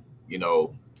that,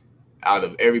 out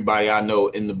of everybody I know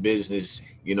in the business,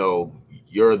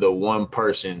 you're the one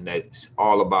person that's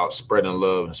all about spreading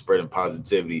love and spreading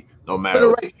positivity, no matter. For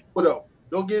the right people, though.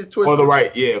 Don't get it twisted. For the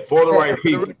right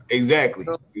people. Exactly.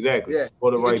 Yeah.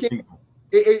 For the right people.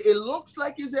 It looks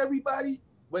like it's everybody,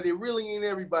 but it really ain't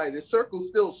everybody. The circle's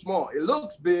still small. It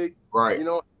looks big. Right.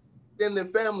 In the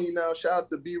family now, shout out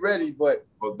to Be Ready, but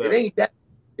it ain't that.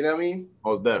 You know what I mean?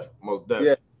 Most definitely.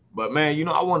 Yeah. But man,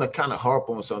 I want to kind of harp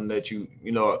on something that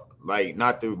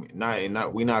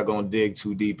we're not gonna dig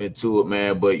too deep into it,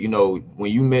 man. But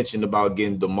when you mentioned about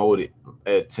getting demoted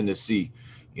at Tennessee,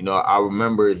 I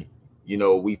remember,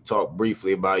 we talked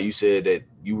briefly about it. You said that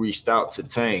you reached out to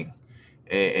Tang,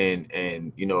 and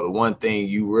the one thing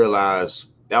you realized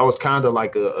that was kind of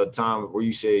like a time where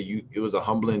you said it was a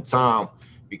humbling time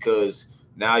because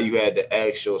now you had to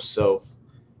ask yourself,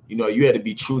 you had to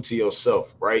be true to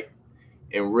yourself, right?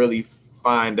 And really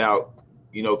find out,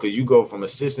 because you go from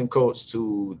assistant coach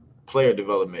to player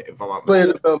development, if I'm not mistaken.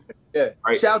 Player development, yeah.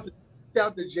 Right? Shout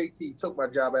Shout out to JT. He took my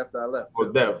job after I left.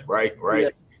 Well, that right.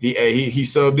 Yeah. He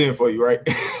subbed in for you, right?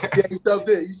 Yeah, he subbed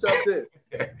in.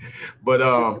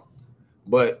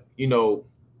 But you know,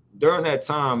 during that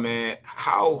time, man,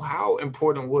 how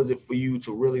important was it for you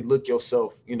to really look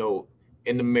yourself, you know,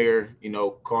 in the mirror, you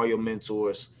know, call your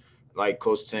mentors like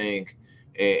Coach Tang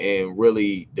and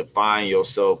really define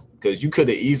yourself? Because you could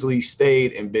have easily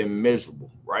stayed and been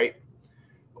miserable, right?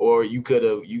 Or you could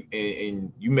have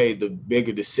and you made the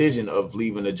bigger decision of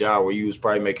leaving a job where you was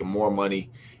probably making more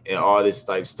money and all this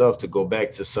type of stuff to go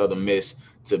back to Southern Miss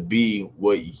to be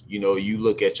what you know you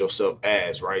look at yourself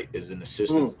as, right, as an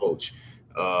assistant coach,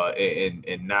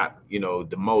 and not, you know,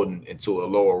 demoting into a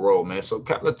lower role, man. So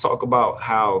kind of talk about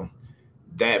how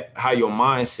your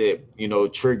mindset, you know,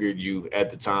 triggered you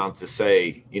at the time to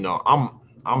say, you know,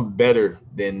 I'm better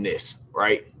than this,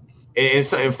 right? And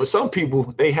for some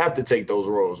people, they have to take those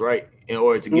roles, right, in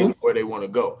order to get where they want to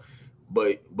go.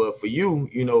 But for you,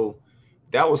 you know,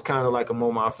 that was kind of like a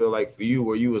moment I feel like for you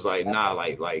where you was like, nah,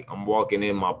 like I'm walking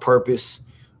in my purpose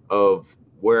of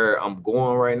where I'm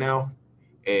going right now,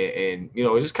 and you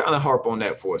know, just kind of harp on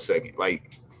that for a second,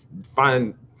 like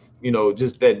find, you know,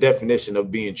 just that definition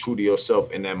of being true to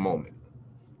yourself in that moment.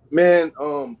 Man,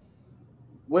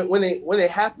 when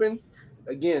it happened.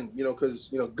 Again, you know,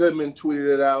 because, you know, Goodman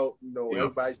tweeted it out, you know,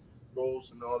 everybody's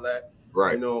goals and all that.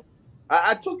 Right. You know,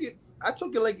 I took it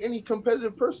like any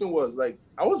competitive person was. Like,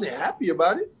 I wasn't happy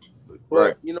about it,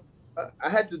 but, you know, I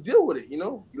had to deal with it, you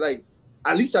know. Like,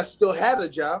 at least I still had a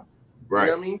job. Right. You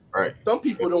know what I mean? Right. Some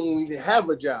people don't even have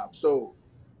a job. So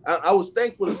I was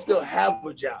thankful to still have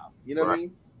a job. You know what I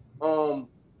mean?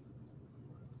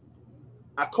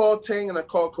 I called Tang and I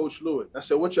called Coach Lewis. I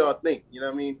said, what y'all think? You know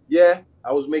what I mean? Yeah,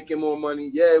 I was making more money.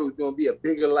 Yeah, it was going to be a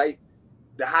bigger light,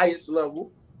 the highest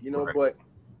level, you know, but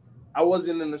I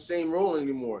wasn't in the same role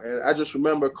anymore. And I just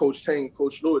remember Coach Tang and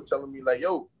Coach Lewis telling me, like,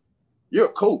 yo, you're a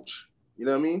coach. You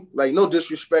know what I mean? Like, no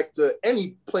disrespect to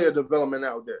any player development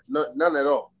out there. None at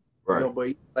all. Right. You know,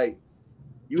 but, like,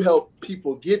 you help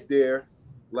people get there.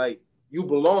 Like, you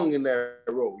belong in that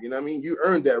role. You know what I mean? You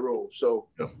earned that role. So,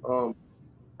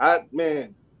 I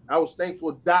was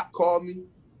thankful Doc called me,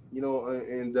 you know,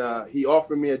 and he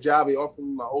offered me a job. He offered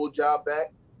me my old job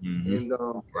back. And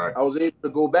I was able to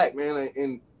go back, man.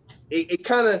 And it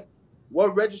kind of,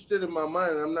 what registered in my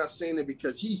mind, and I'm not saying it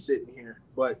because he's sitting here,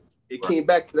 but it came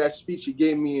back to that speech he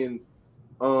gave me in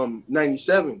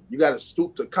 97. You got to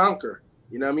stoop to conquer.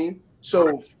 You know what I mean?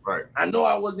 So I know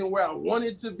I wasn't where I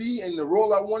wanted to be in the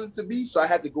role I wanted to be. So I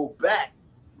had to go back,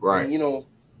 and, you know,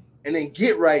 and then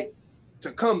get right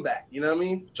to come back, you know what I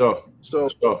mean? Sure.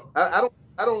 I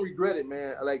don't regret it,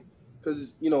 man. Like,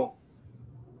 because, you know,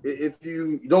 if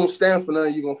you don't stand for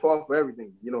nothing, you're gonna fall for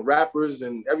everything. You know, rappers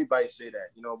and everybody say that,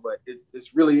 you know, but it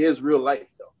really is real life,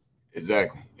 though.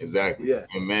 Exactly. Yeah.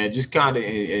 And man, just kind of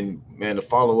and man, to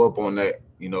follow up on that,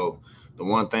 you know, the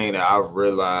one thing that I've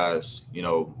realized, you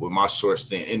know, with my short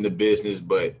stint in the business,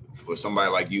 but for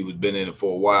somebody like you who's been in it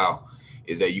for a while,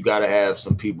 is that you got to have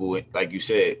some people, like you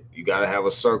said, you got to have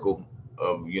a circle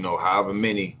of, you know, however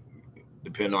many,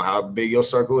 depending on how big your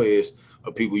circle is,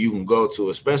 of people you can go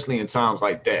to, especially in times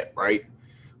like that, right?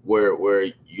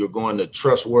 Where you're going to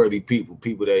trustworthy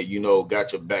people that, you know,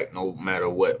 got your back no matter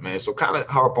what, man. So kind of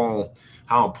harp on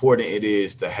how important it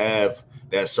is to have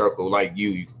that circle like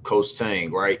you, Coach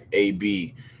Tang, right?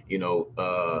 AB, you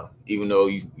know, even though,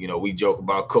 you know, we joke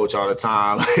about Coach all the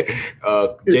time,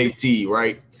 JT,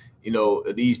 right? You know,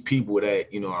 these people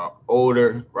that, you know, are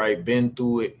older, right? Been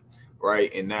through it,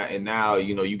 right? And now,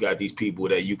 you know, you got these people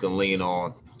that you can lean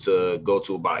on to go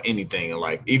to about anything in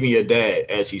life. Even your dad,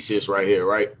 as he sits right here,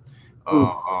 right?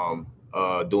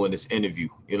 Doing this interview,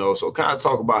 you know, so kind of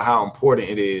talk about how important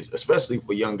it is, especially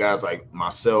for young guys like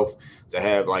myself, to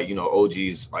have, like, you know,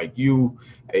 OGs like you,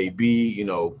 AB, you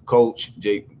know, Coach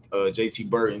JT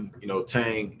Burton, you know,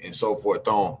 Tang, and so forth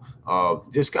on.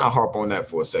 Just kind of harp on that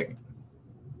for a second.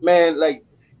 Man, like,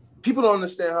 people don't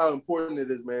understand how important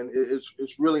it is, man.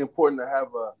 It's really important to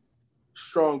have a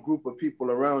strong group of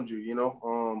people around you, you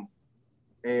know,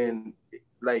 and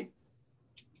like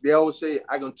they always say,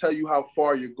 I can tell you how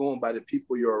far you're going by the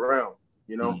people you're around,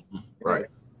 you know. Right.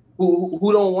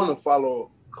 Who don't want to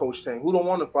follow Coach Tang? Who don't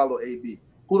want to follow AB?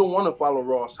 Who don't want to follow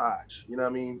Ross Hodge? You know what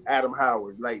I mean? Adam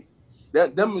Howard, like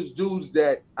that. Them is dudes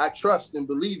that I trust and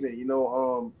believe in. You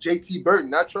know, JT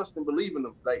Burton, I trust and believe in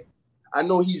him. Like, I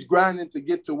know he's grinding to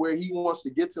get to where he wants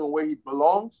to get to and where he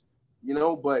belongs, you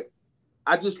know, but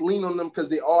I just lean on them because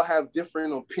they all have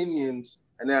different opinions,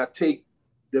 and I take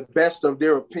the best of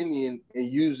their opinion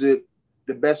and use it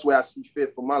the best way I see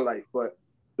fit for my life. But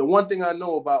the one thing I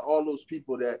know about all those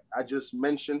people that I just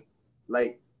mentioned,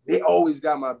 like, they always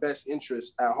got my best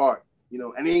interest at heart, you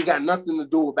know, and it ain't got nothing to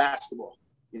do with basketball.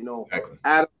 You know, exactly.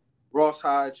 Adam, Ross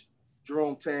Hodge,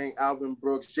 Jerome Tang, Alvin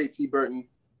Brooks, JT Burton,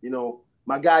 you know,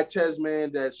 my guy Tez,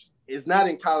 man, that is not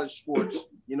in college sports,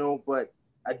 you know, but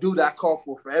a dude I call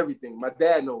for everything. My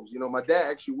dad knows, you know, my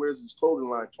dad actually wears his clothing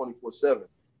line 24/7.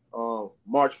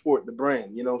 March Fort, the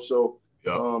brand, you know, so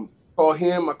call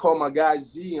him, I call my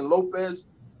guys Z and Lopez,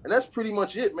 and that's pretty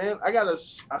much it, man. I got a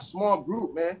small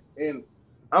group, man, and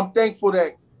I'm thankful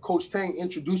that Coach Tang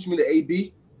introduced me to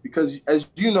AB because, as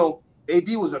you know,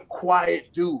 AB was a quiet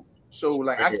dude, so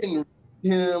like I couldn't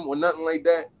read him or nothing like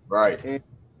that. Right. And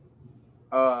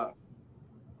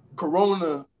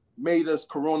Corona made us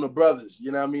Corona brothers.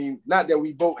 You know what I mean? Not that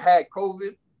we both had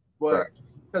COVID, but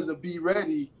because of Be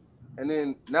Ready. And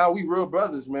then now we real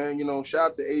brothers, man. You know,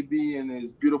 shout out to AB and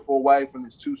his beautiful wife and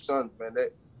his 2 sons, man.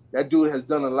 That dude has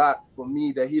done a lot for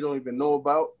me that he don't even know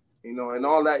about, you know, and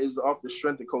all that is off the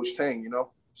strength of Coach Tang, you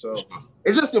know. So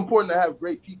it's just important to have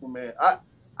great people, man.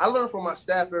 I learn from my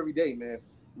staff every day, man.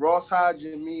 Ross Hodge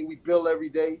and me, we build every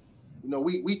day. You know,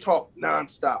 we talk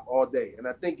nonstop all day. And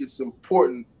I think it's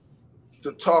important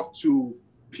to talk to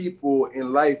people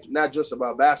in life, not just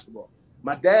about basketball.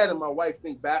 My dad and my wife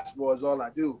think basketball is all I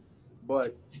do,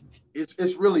 but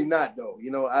it's really not, though.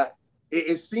 You know,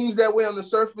 it seems that way on the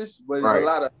surface, but there's a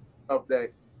lot of stuff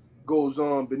that goes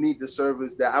on beneath the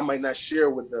surface that I might not share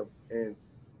with them. And,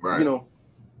 you know,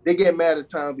 they get mad at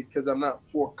times because I'm not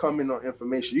forthcoming on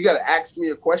information. You got to ask me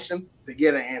a question to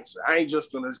get an answer. I ain't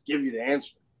just going to give you the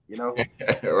answer, you know?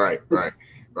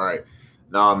 Right.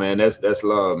 No, man, that's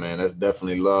love, man. That's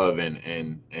definitely love.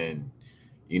 And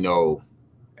you know,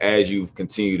 as you've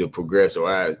continued to progress,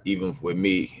 or as even with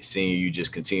me, seeing you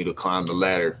just continue to climb the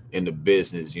ladder in the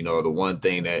business, you know, the one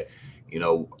thing that, you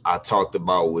know, I talked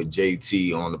about with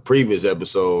JT on the previous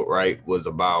episode, right, was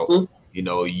about, you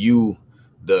know,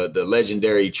 the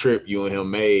legendary trip you and him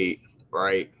made,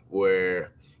 right,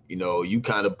 where, you know, you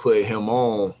kind of put him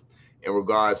on in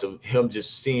regards of him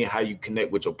just seeing how you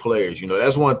connect with your players. You know,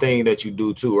 that's one thing that you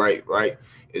do too, right,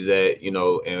 is that, you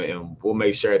know, and we'll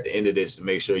make sure at the end of this to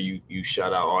make sure you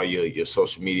shout out all your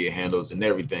social media handles and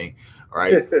everything,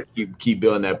 right? keep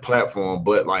building that platform,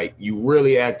 but like you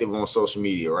really active on social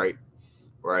media, right?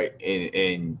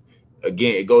 And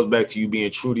again, it goes back to you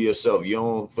being true to yourself. You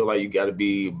don't feel like you got to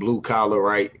be blue collar,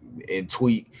 right, and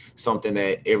tweet something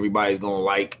that everybody's gonna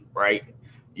like, right?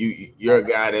 You're a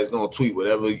guy that's gonna tweet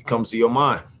whatever comes to your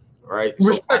mind, right?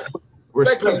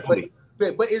 Respectfully.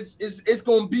 But it's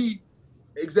gonna be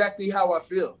exactly how I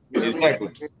feel. You know exactly.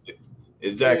 What I mean?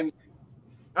 Exactly.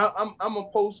 And I'm gonna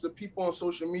post the people on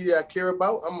social media I care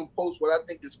about. I'm gonna post what I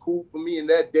think is cool for me in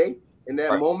that day, in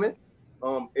that moment.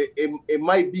 It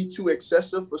might be too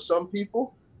excessive for some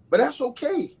people, but that's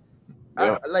okay.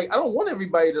 I don't want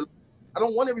everybody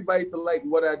to like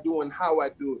what I do and how I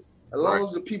do it. As long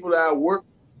as the people that I work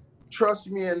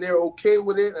trust me and they're okay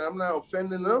with it, and I'm not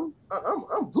offending them,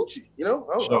 I'm Gucci. You know,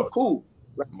 I'm cool.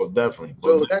 Most definitely.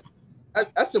 So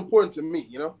that's important to me.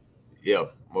 You know. Yeah,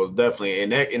 most definitely,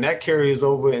 and that carries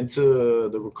over into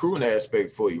the recruiting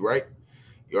aspect for you, right?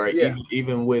 Right. Yeah.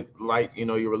 Even with, like, you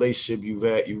know, your relationship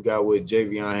you've got with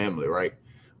Javion Hamlet, right?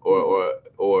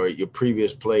 Or your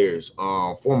previous players,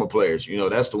 former players. You know,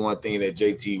 that's the one thing that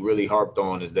JT really harped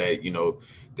on, is that, you know,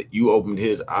 that you opened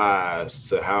his eyes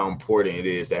to how important it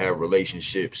is to have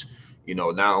relationships, you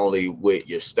know, not only with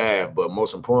your staff, but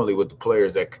most importantly with the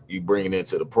players that you bringing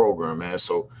into the program, man.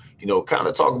 So, you know, kind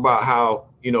of talk about how,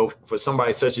 you know, for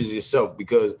somebody such as yourself,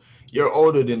 because you're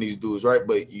older than these dudes, right?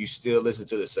 But you still listen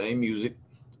to the same music,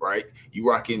 right? You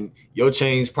rocking, your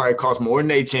chains probably cost more than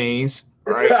they chains,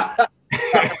 right?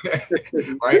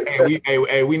 Right?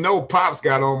 Hey, we know Pops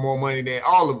got on more money than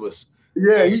all of us.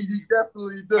 Yeah, he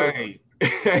definitely does. Hey.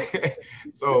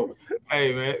 So,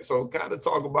 hey, man, so kind of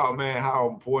talk about, man, how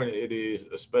important it is,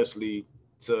 especially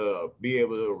to be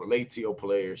able to relate to your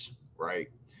players, right?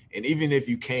 And even if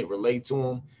you can't relate to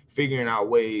them, figuring out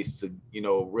ways to, you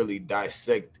know, really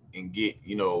dissect and get,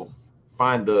 you know,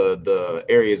 find the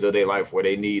areas of their life where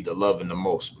they need the love and the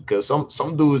most, because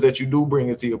some dudes that you do bring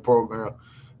into your program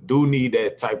do need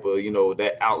that type of, you know,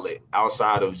 that outlet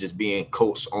outside of just being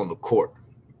coached on the court.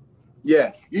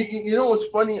 Yeah, you know what's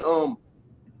funny?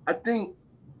 I think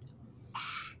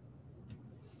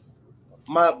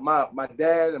my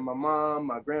dad and my mom,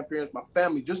 my grandparents, my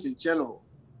family, just in general,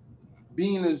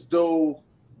 being as though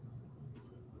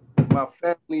my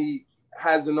family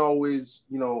hasn't always,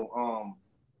 you know,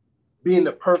 being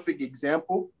the perfect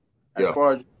example as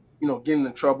far as, you know, getting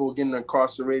in trouble, getting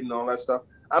incarcerated and all that stuff.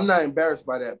 I'm not embarrassed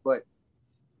by that, but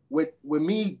with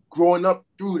me growing up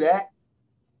through that,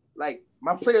 like,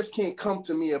 my players can't come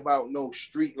to me about no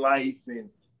street life and,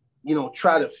 you know,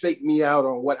 try to fake me out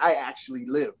on what I actually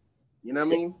live. You know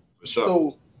what I mean? For sure.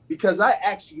 So because I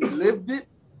actually lived it,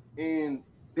 and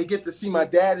they get to see my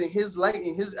dad in his light,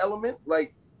 in his element,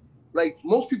 like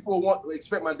most people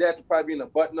expect my dad to probably be in a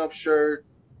button-up shirt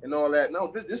and all that.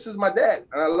 No, this is my dad,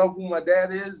 and I love who my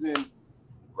dad is, and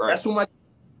that's who my,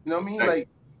 you know what I mean? Right. Like,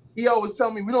 he always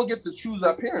tell me we don't get to choose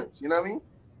our parents. You know what I mean?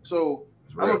 So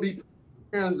I'm gonna be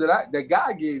parents that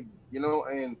God gave me, you know,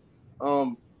 and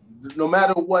no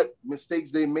matter what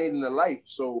mistakes they made in their life.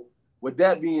 So with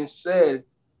that being said,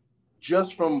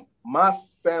 just from my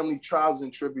family trials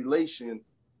and tribulation,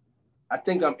 I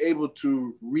think I'm able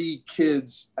to read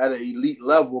kids at an elite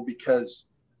level because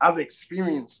I've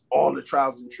experienced all the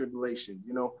trials and tribulations.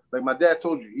 You know, like my dad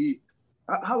told you,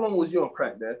 how long was you on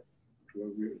crack, Dad?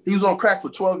 12 years. He was on crack for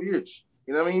 12 years.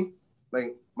 You know what I mean?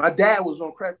 Like, my dad was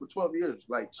on crack for 12 years.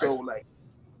 Like, so, like,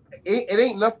 it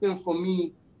ain't nothing for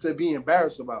me to be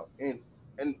embarrassed about. And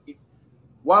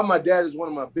while my dad is one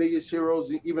of my biggest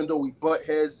heroes, even though we butt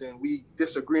heads and we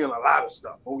disagree on a lot of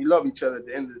stuff, but we love each other at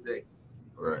the end of the day.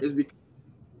 Right. Is because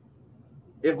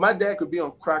if my dad could be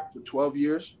on crack for 12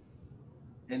 years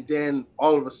and then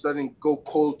all of a sudden go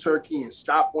cold turkey and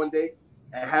stop one day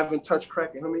and haven't touched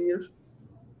crack in how many years?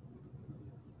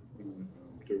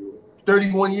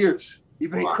 31 years. He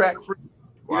been crack free.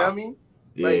 You know what I mean?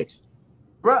 Yeah. Like,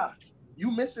 bruh,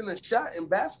 you missing a shot in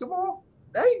basketball?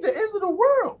 That ain't the end of the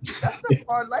world. That's not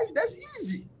hard life. That's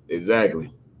easy.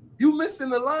 Exactly. You missing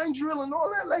the line drill and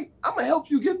all that. Like, I'm gonna help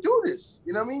you get through this.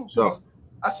 You know what I mean? Sure.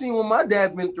 I seen what my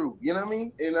dad been through. You know what I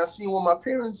mean? And I seen what my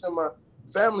parents and my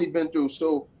family been through.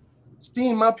 So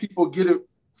seeing my people get it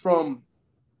from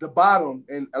the bottom,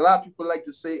 and a lot of people like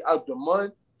to say out the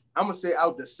mud. I'm gonna say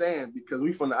out the sand because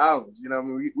we from the islands. You know what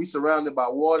I mean? We surrounded by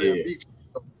water and beach.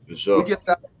 So for sure. We get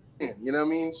out the sand. You know what I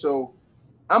mean? So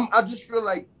I just feel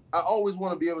like I always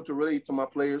want to be able to relate to my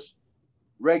players.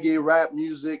 Reggae, rap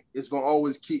music is going to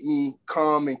always keep me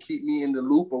calm and keep me in the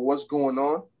loop of what's going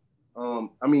on.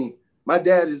 I mean, my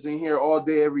dad is in here all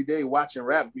day, every day watching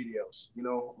rap videos. You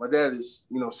know, my dad is,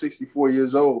 64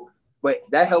 years old, but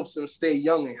that helps him stay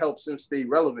young and helps him stay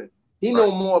relevant. He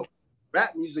know more about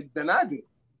rap music than I do.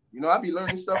 You know, I be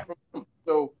learning stuff from him.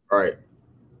 So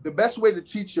the best way to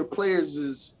teach your players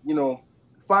is,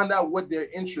 find out what their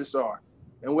interests are.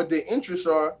 And what their interests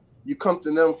are, you come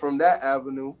to them from that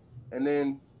avenue, and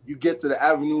then you get to the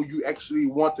avenue you actually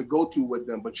want to go to with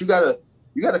them. But you gotta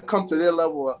come to their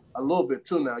level a little bit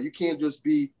too now. You can't just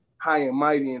be high and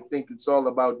mighty and think it's all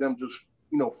about them just,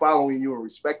 following you and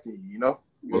respecting you,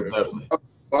 Most definitely.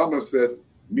 Obama said,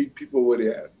 meet people where they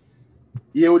at.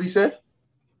 Yeah, what he said?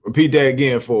 Repeat that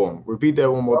again for him. Repeat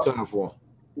that one more time for him.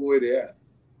 Where they at.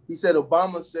 He said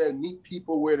Obama said, meet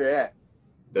people where they're at.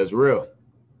 That's real.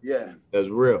 Yeah. That's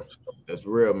real. That's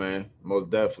real, man.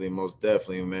 Most definitely,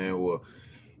 man. Well,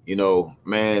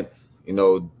 man,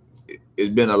 it's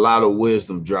been a lot of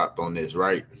wisdom dropped on this,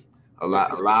 right? A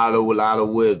lot of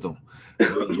wisdom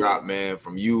dropped, man,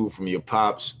 from you, from your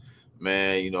pops,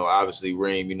 man. Obviously,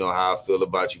 Reem, you know how I feel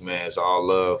about you, man. It's all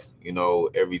love.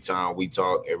 Every time we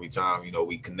talk, every time,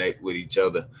 we connect with each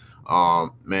other.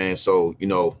 Man, so,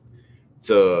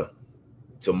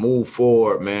 to move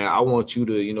forward, man, I want you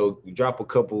to, drop a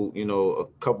couple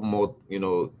more,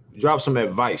 drop some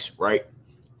advice, right?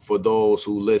 For those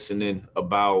who listening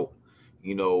about,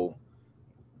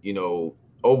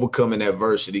 overcoming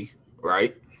adversity,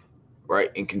 right? Right.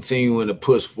 And continuing to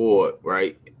push forward,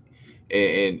 right?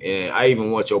 And I even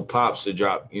want your pops to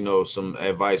drop, some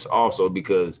advice also,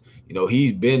 because,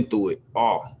 he's been through it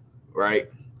all, right?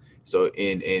 So,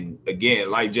 and again,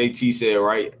 like JT said,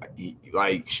 right? He's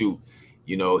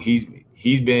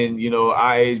been,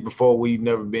 our age before we've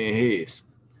never been his.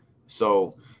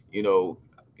 So,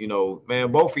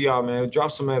 man, both of y'all, man,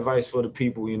 drop some advice for the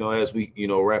people, as we,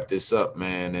 wrap this up,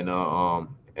 man. And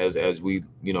as we,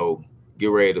 get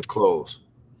ready to close.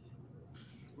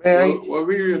 Man, well,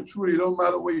 really and truly, it don't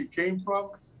matter where you came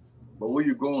from, but where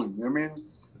you're going. I mean,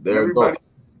 everybody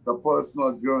has a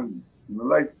personal journey.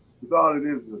 Like it's all it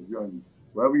is a journey.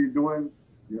 Whatever you're doing,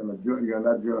 you're on that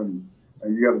journey.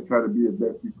 And you got to try to be the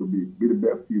best you could be. Be the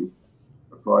best you.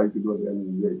 That's all you can do at the end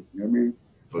of the day. You know what I mean?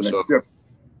 For sure.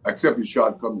 Accept your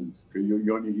shortcomings, because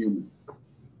you're only human.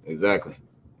 Exactly.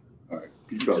 All right.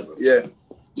 Peace out. Yeah.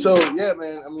 So, yeah,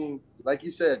 man, I mean, like you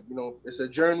said, it's a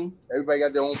journey. Everybody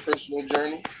got their own personal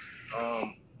journey.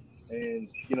 And,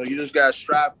 you just got to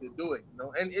strive to do it,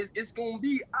 And it's going to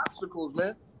be obstacles,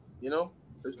 man.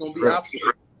 It's going to be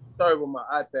obstacles. Sorry about my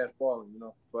iPad falling,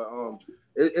 but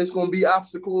it's going to be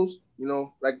obstacles,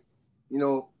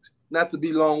 not to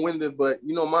be long-winded, but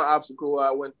my obstacle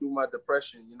I went through, my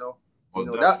depression, that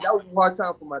was a hard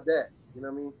time for my dad. You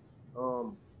know what I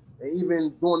mean? And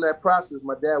even during that process,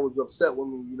 my dad was upset with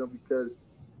me, because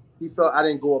he felt I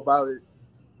didn't go about it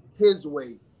his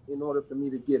way in order for me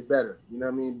to get better. You know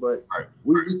what I mean? But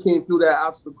we came through that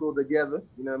obstacle together.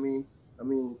 You know what I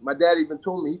mean? My dad even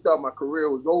told me he thought my career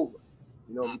was over,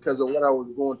 because of what I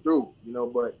was going through.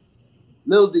 But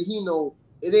little did he know,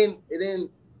 it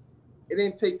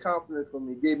didn't take confidence from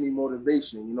me. It gave me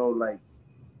motivation. Like,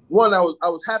 one, I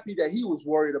was happy that he was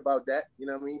worried about that. You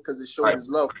know what I mean? Because it showed his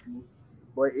love for me.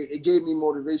 But it gave me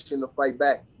motivation to fight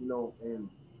back. And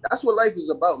that's what life is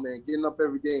about, man. Getting up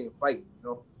every day and fighting.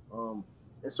 And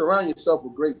surround yourself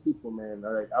with great people, man.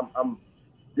 Like,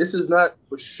 this is not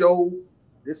for show.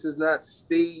 This is not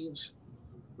stage.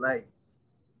 Like,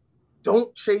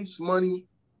 don't chase money.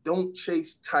 Don't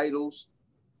chase titles.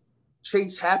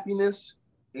 Chase happiness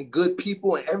and good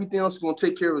people, and everything else is going to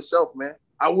take care of itself, man.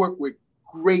 I work with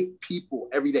great people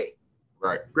every day.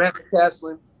 Right. Grant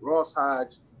McCaslin, Ross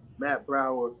Hodge, Matt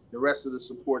Brower, the rest of the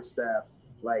support staff.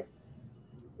 Like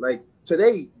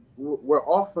today, we're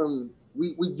offering,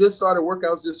 we just started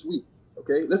workouts this week,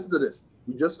 okay? Listen to this.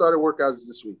 We just started workouts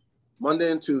this week,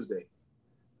 Monday and Tuesday.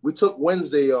 We took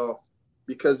Wednesday off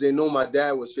because they know my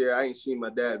dad was here. I ain't seen my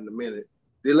dad in a minute.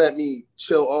 They let me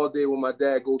chill all day with my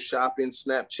dad, go shopping,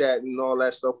 Snapchat, and all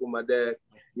that stuff with my dad.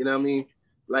 You know what I mean?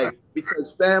 Like,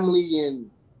 because family and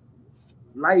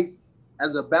life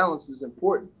as a balance is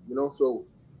important, So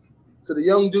to the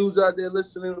young dudes out there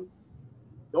listening,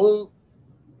 don't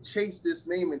chase this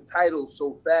name and title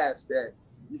so fast that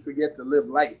you forget to live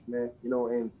life, man.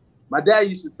 And my dad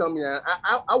used to tell me that.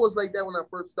 I was like that when I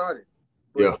first started.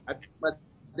 But my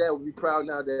dad would be proud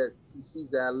now that he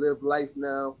sees that I live life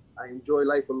now. I enjoy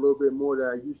life a little bit more than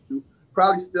I used to.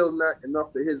 Probably still not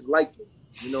enough to his liking,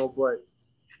 but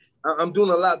I'm doing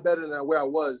a lot better than where I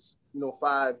was,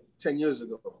 5-10 years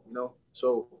ago,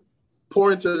 So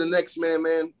pour into the next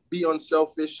man, be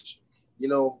unselfish,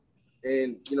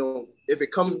 and, if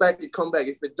it comes back, it come back.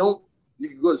 If it don't, you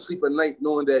can go to sleep at night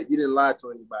knowing that you didn't lie to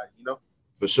anybody,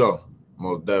 For sure.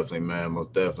 Most definitely, man.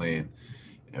 Most definitely.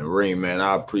 And Reem, man,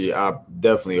 I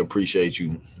definitely appreciate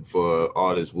you for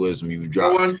all this wisdom you've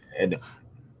dropped. And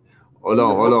hold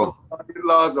on.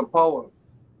 Laws of power.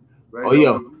 Right? Oh,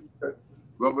 yeah.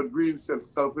 Robert Greene said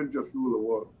self-interest rule the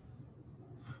world.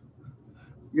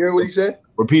 You hear what he said?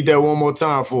 Repeat that one more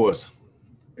time for us.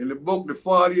 In the book, The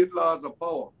 48 Laws of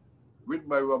Power, written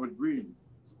by Robert Greene,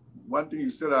 one thing he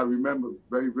said I remember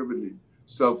very vividly: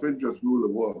 self-interest rule the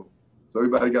world. So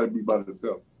everybody got to be by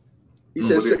themselves. He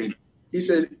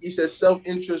said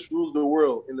self-interest rules the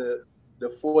world in the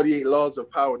 48 Laws of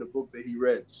Power, the book that he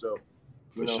read. So,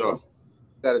 For sure.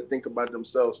 Got to think about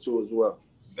themselves too as well.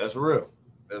 That's real.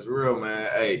 That's real, man.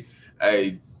 Hey,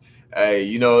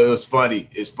 it was funny.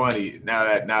 It's funny now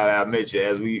that I mentioned,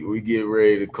 as we get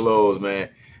ready to close, man.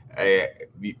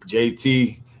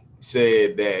 JT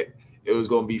said that it was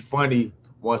gonna be funny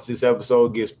once this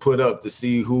episode gets put up to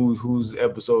see whose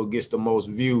episode gets the most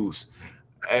views.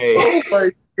 Hey. Oh my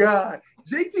God,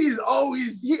 JT is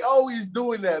always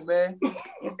doing that, man.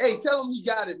 Hey, tell him he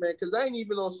got it, man, because I ain't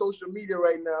even on social media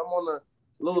right now. I'm on a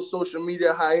little social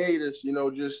media hiatus,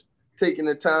 just taking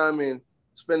the time and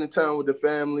spending time with the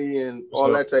family and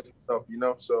all that type of stuff,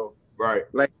 So right,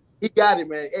 like, he got it,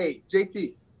 man. Hey,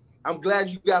 JT, I'm glad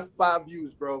you got 5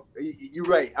 views, bro. You're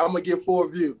right. I'm gonna get 4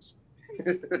 views.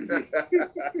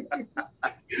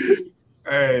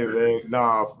 Hey, man,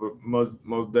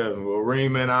 most definitely. Well,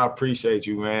 Reem, man, I appreciate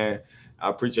you, man. I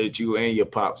appreciate you and your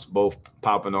pops both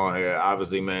popping on here.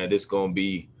 Obviously, man, it's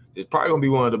probably gonna be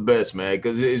one of the best, man,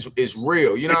 because it's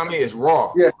real. You know what I mean? It's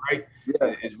raw, right?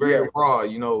 Yeah, it's very raw.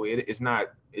 It's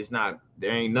not.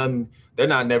 There ain't nothing. They're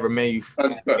not never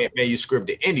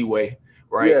manuscripted anyway,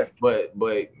 right? Yeah. But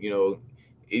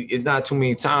it's not too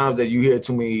many times that you hear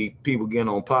too many people getting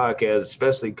on podcasts,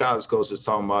 especially college coaches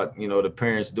talking about, the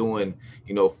parents doing,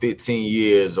 15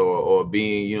 years or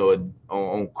being,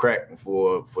 on crack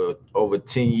for over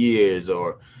 10 years,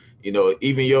 or,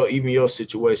 even your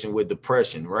situation with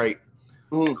depression, right?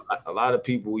 Mm. A lot of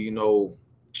people,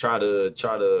 try to,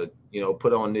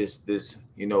 put on this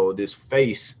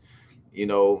face,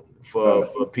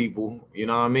 for people, you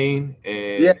know what I mean?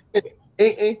 And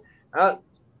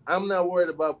I'm not worried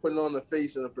about putting on the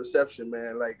face and the perception,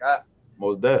 man. Like,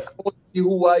 most definitely. I want to be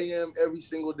who I am every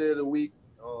single day of the week.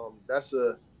 That's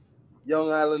a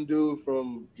young island dude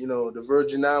from, the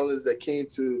Virgin Islands that came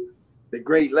to the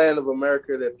great land of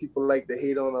America that people like to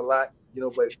hate on a lot,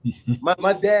 but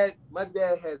my dad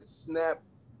had snapped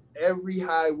every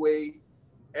highway,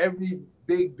 every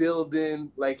big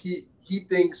building. Like, he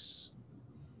thinks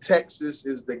Texas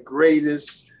is the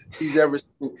greatest he's ever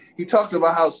seen. He talks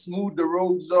about how smooth the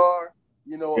roads are,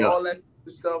 all that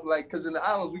stuff. Like, because in the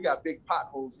islands, we got big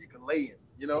potholes you can lay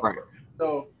in, Right.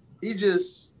 So he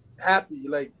just happy,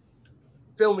 like,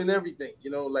 filming everything,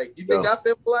 like, you think I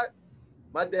film a lot?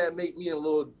 My dad made me and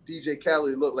little DJ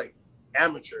Khaled look like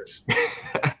amateurs.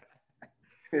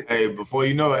 Hey, before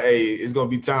you know it, it's gonna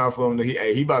be time for him to.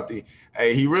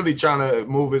 He really trying to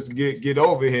move us get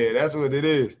over here. That's what it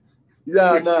is.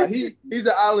 Nah, he's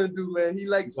an island dude, man. He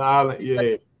likes island,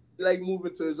 he like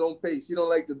moving to his own pace. He don't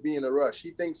like to be in a rush.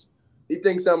 He thinks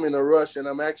I'm in a rush and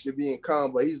I'm actually being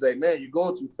calm, but he's like, man, you're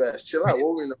going too fast. Chill out. What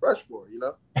are we in a rush for?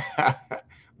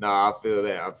 No, I feel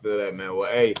that, man.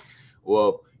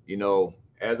 Well,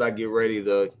 as I get ready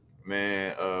to,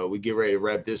 man, we get ready to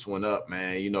wrap this one up,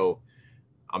 man.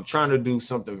 I'm trying to do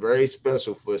something very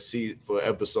special for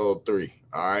episode 3.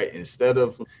 All right. Instead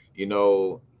of,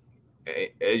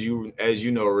 as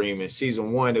you know, Reem, in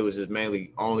season 1, it was just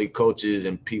mainly only coaches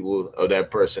and people of that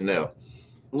personnel.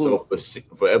 So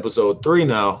for episode 3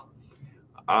 now,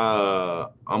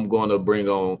 I'm going to bring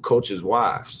on coaches'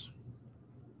 wives.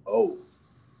 Oh,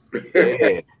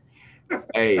 yeah.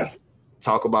 Hey,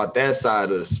 talk about that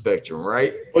side of the spectrum,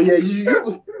 right? Oh yeah, you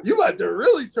about to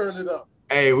really turn it up.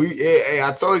 Hey,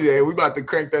 I told you, we about to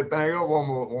crank that thing up one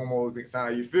more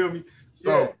time. You feel me?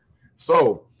 So,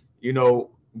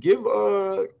 give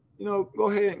go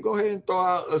ahead and throw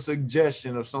out a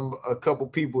suggestion of a couple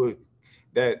people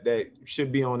that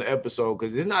should be on the episode,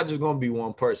 because it's not just gonna be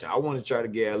one person. I want to try to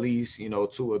get at least 2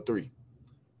 or 3.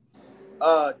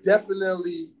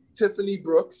 Definitely Tiffany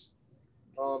Brooks,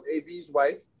 AB's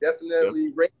wife. Definitely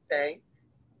Ray Tang.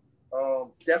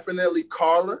 Definitely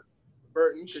Carla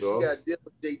Burton, because she got a deal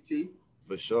with JT.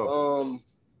 For sure.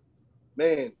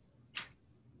 Man,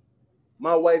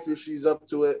 my wife, if she's up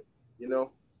to it,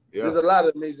 there's a lot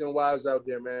of amazing wives out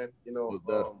there, man.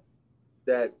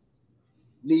 That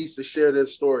needs to share their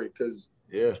story, because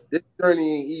this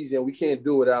journey ain't easy, and we can't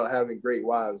do it without having great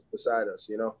wives beside us.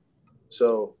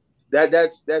 So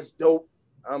that's dope.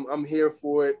 I'm here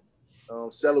for it.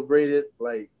 Celebrate it.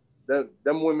 Like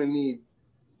them women need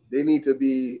to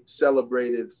be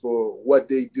celebrated for what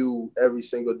they do every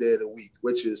single day of the week,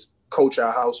 which is coach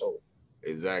our household.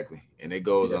 Exactly. And it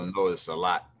goes unnoticed a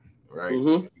lot, right?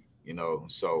 Mm-hmm.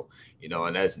 So,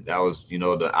 and that was,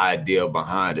 the idea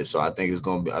behind it. So I think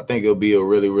it'll be a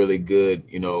really, really good,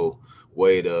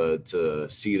 way to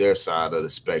see their side of the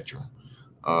spectrum.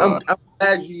 I'm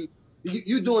glad you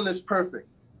doing this perfect.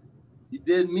 You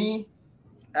did me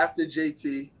after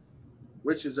JT,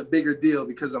 which is a bigger deal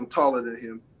because I'm taller than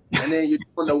him. And then you're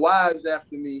doing the wives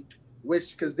after me,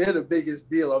 because they're the biggest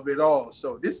deal of it all.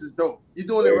 So this is dope. You're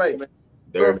doing it right, man.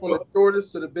 From the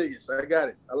shortest to the biggest. I got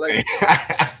it. I like it.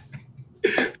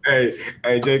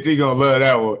 Hey, JT gonna love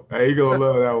that one. Hey, he gonna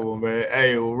love that one, man.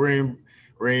 Hey, well, Reem,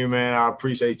 man, I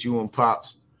appreciate you and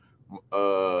Pops.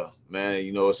 Man,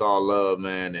 it's all love,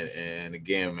 man. And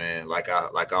again, man, like I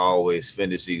always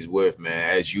finish these with,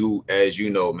 man, as you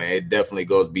know, man, it definitely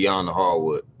goes beyond the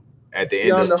hardwood. At the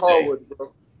end of the hardwood,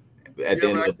 bro. At the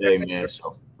end of the day, man.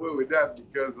 So with that,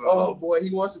 because oh boy, he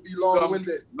wants to be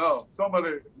long-winded. Some of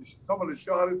the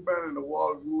shortest man in the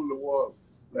world rule the world,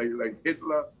 like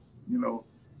Hitler,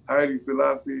 Haile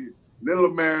Selassie.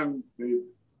 Little man,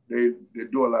 they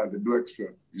do a lot. They do extra.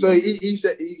 So he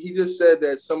said he just said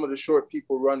that some of the short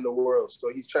people run the world. So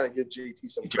he's trying to give JT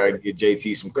some credit. Trying to give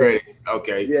JT some credit.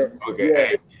 Okay. Yeah. Okay.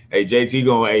 Yeah. Hey, JT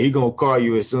he gonna call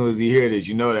you as soon as he hear this.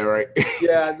 You know that, right?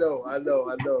 Yeah, I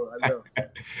know.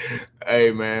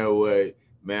 Hey,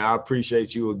 man, I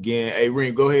appreciate you again. Hey,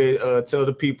 Reem, go ahead, tell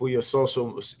the people your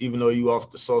social, even though you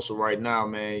off the social right now,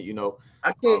 man.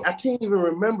 I can't even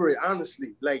remember it,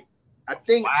 honestly. Like, I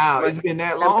think it's been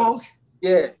that long.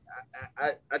 Yeah,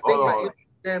 I think my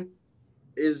Instagram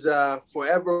is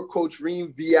Forever Coach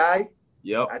Reem VI.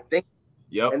 Yep. I think.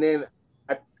 Yep. And then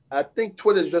I think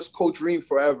Twitter is just Coach Reem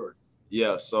Forever.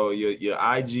 Yeah. So your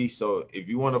IG. So if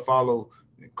you want to follow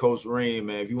Coach Reem,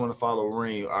 man, if you want to follow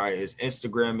Reem, all right, his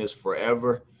Instagram is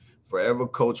Forever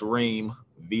Coach Reem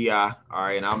VI. All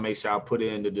right, and I'll make sure I put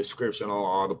it in the description on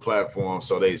all the platforms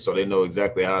so they know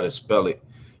exactly how to spell it.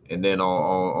 And then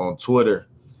on Twitter,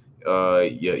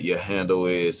 your handle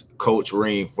is Coach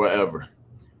Reem Forever.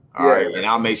 All right, and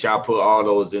I'll make sure I put all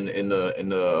those in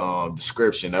the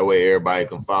description. That way everybody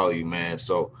can follow you, man.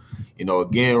 So,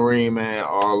 again, Reem, man,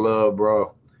 all love,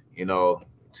 bro.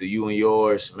 To you and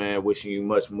yours, man. Wishing you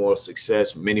much more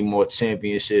success, many more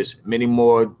championships, many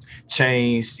more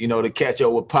chains. To catch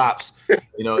up with Pops.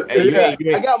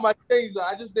 I got my chains.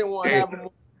 I just didn't want to have them in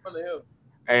front of him.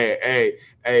 Hey,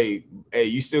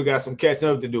 you still got some catching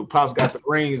up to do. Pops got the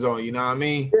rings on, you know what I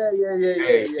mean?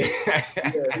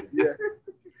 Yeah.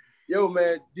 Yo,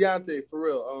 man, Deontay, for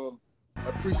real,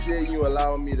 appreciate you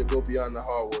allowing me to go beyond the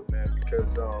hardwood, man, because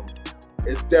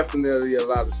it's definitely a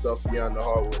lot of stuff beyond the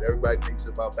hardwood. Everybody thinks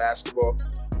about basketball,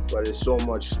 but there's so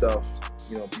much stuff,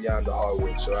 beyond the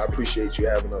hardwood. So I appreciate you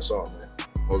having us on, man.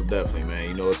 Most definitely,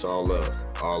 man. It's all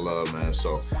love, man.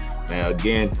 So, man,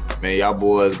 again, man, y'all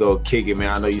boys go kick it,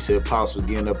 man. I know you said Pops was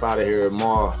getting up out of here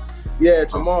tomorrow. Yeah,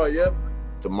 tomorrow, yep.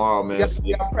 Tomorrow, man.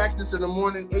 We got practice in the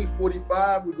morning,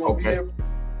 8:45. We're going to be here for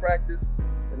practice.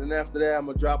 And then after that, I'm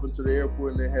going to drop into the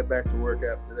airport and then head back to work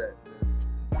after that.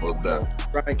 Well done.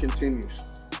 Grind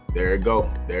continues. There it go.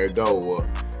 Well,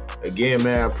 again,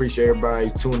 man, I appreciate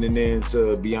everybody tuning in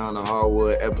to Beyond the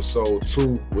Hardwood episode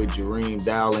 2 with Jareem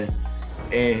Dowling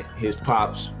and his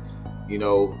pops.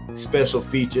 Special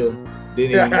feature.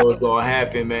 Didn't even know it was gonna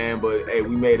happen, man, but hey,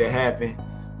 we made it happen.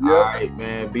 Yep. All right,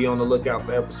 man. Be on the lookout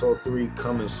for episode 3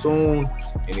 coming soon.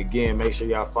 And again, make sure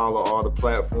y'all follow all the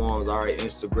platforms. All right,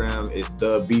 Instagram is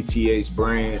the BTH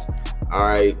brand. All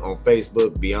right, on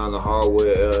Facebook, Beyond the Hardwood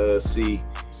LLC.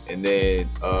 And then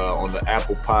on the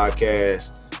Apple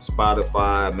Podcast,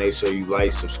 Spotify, make sure you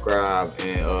like, subscribe,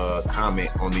 and comment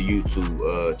on the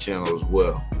YouTube channel as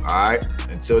well. All right,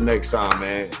 until next time,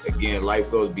 man. Again,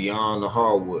 life goes beyond the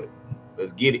hardwood.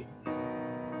 Let's get it.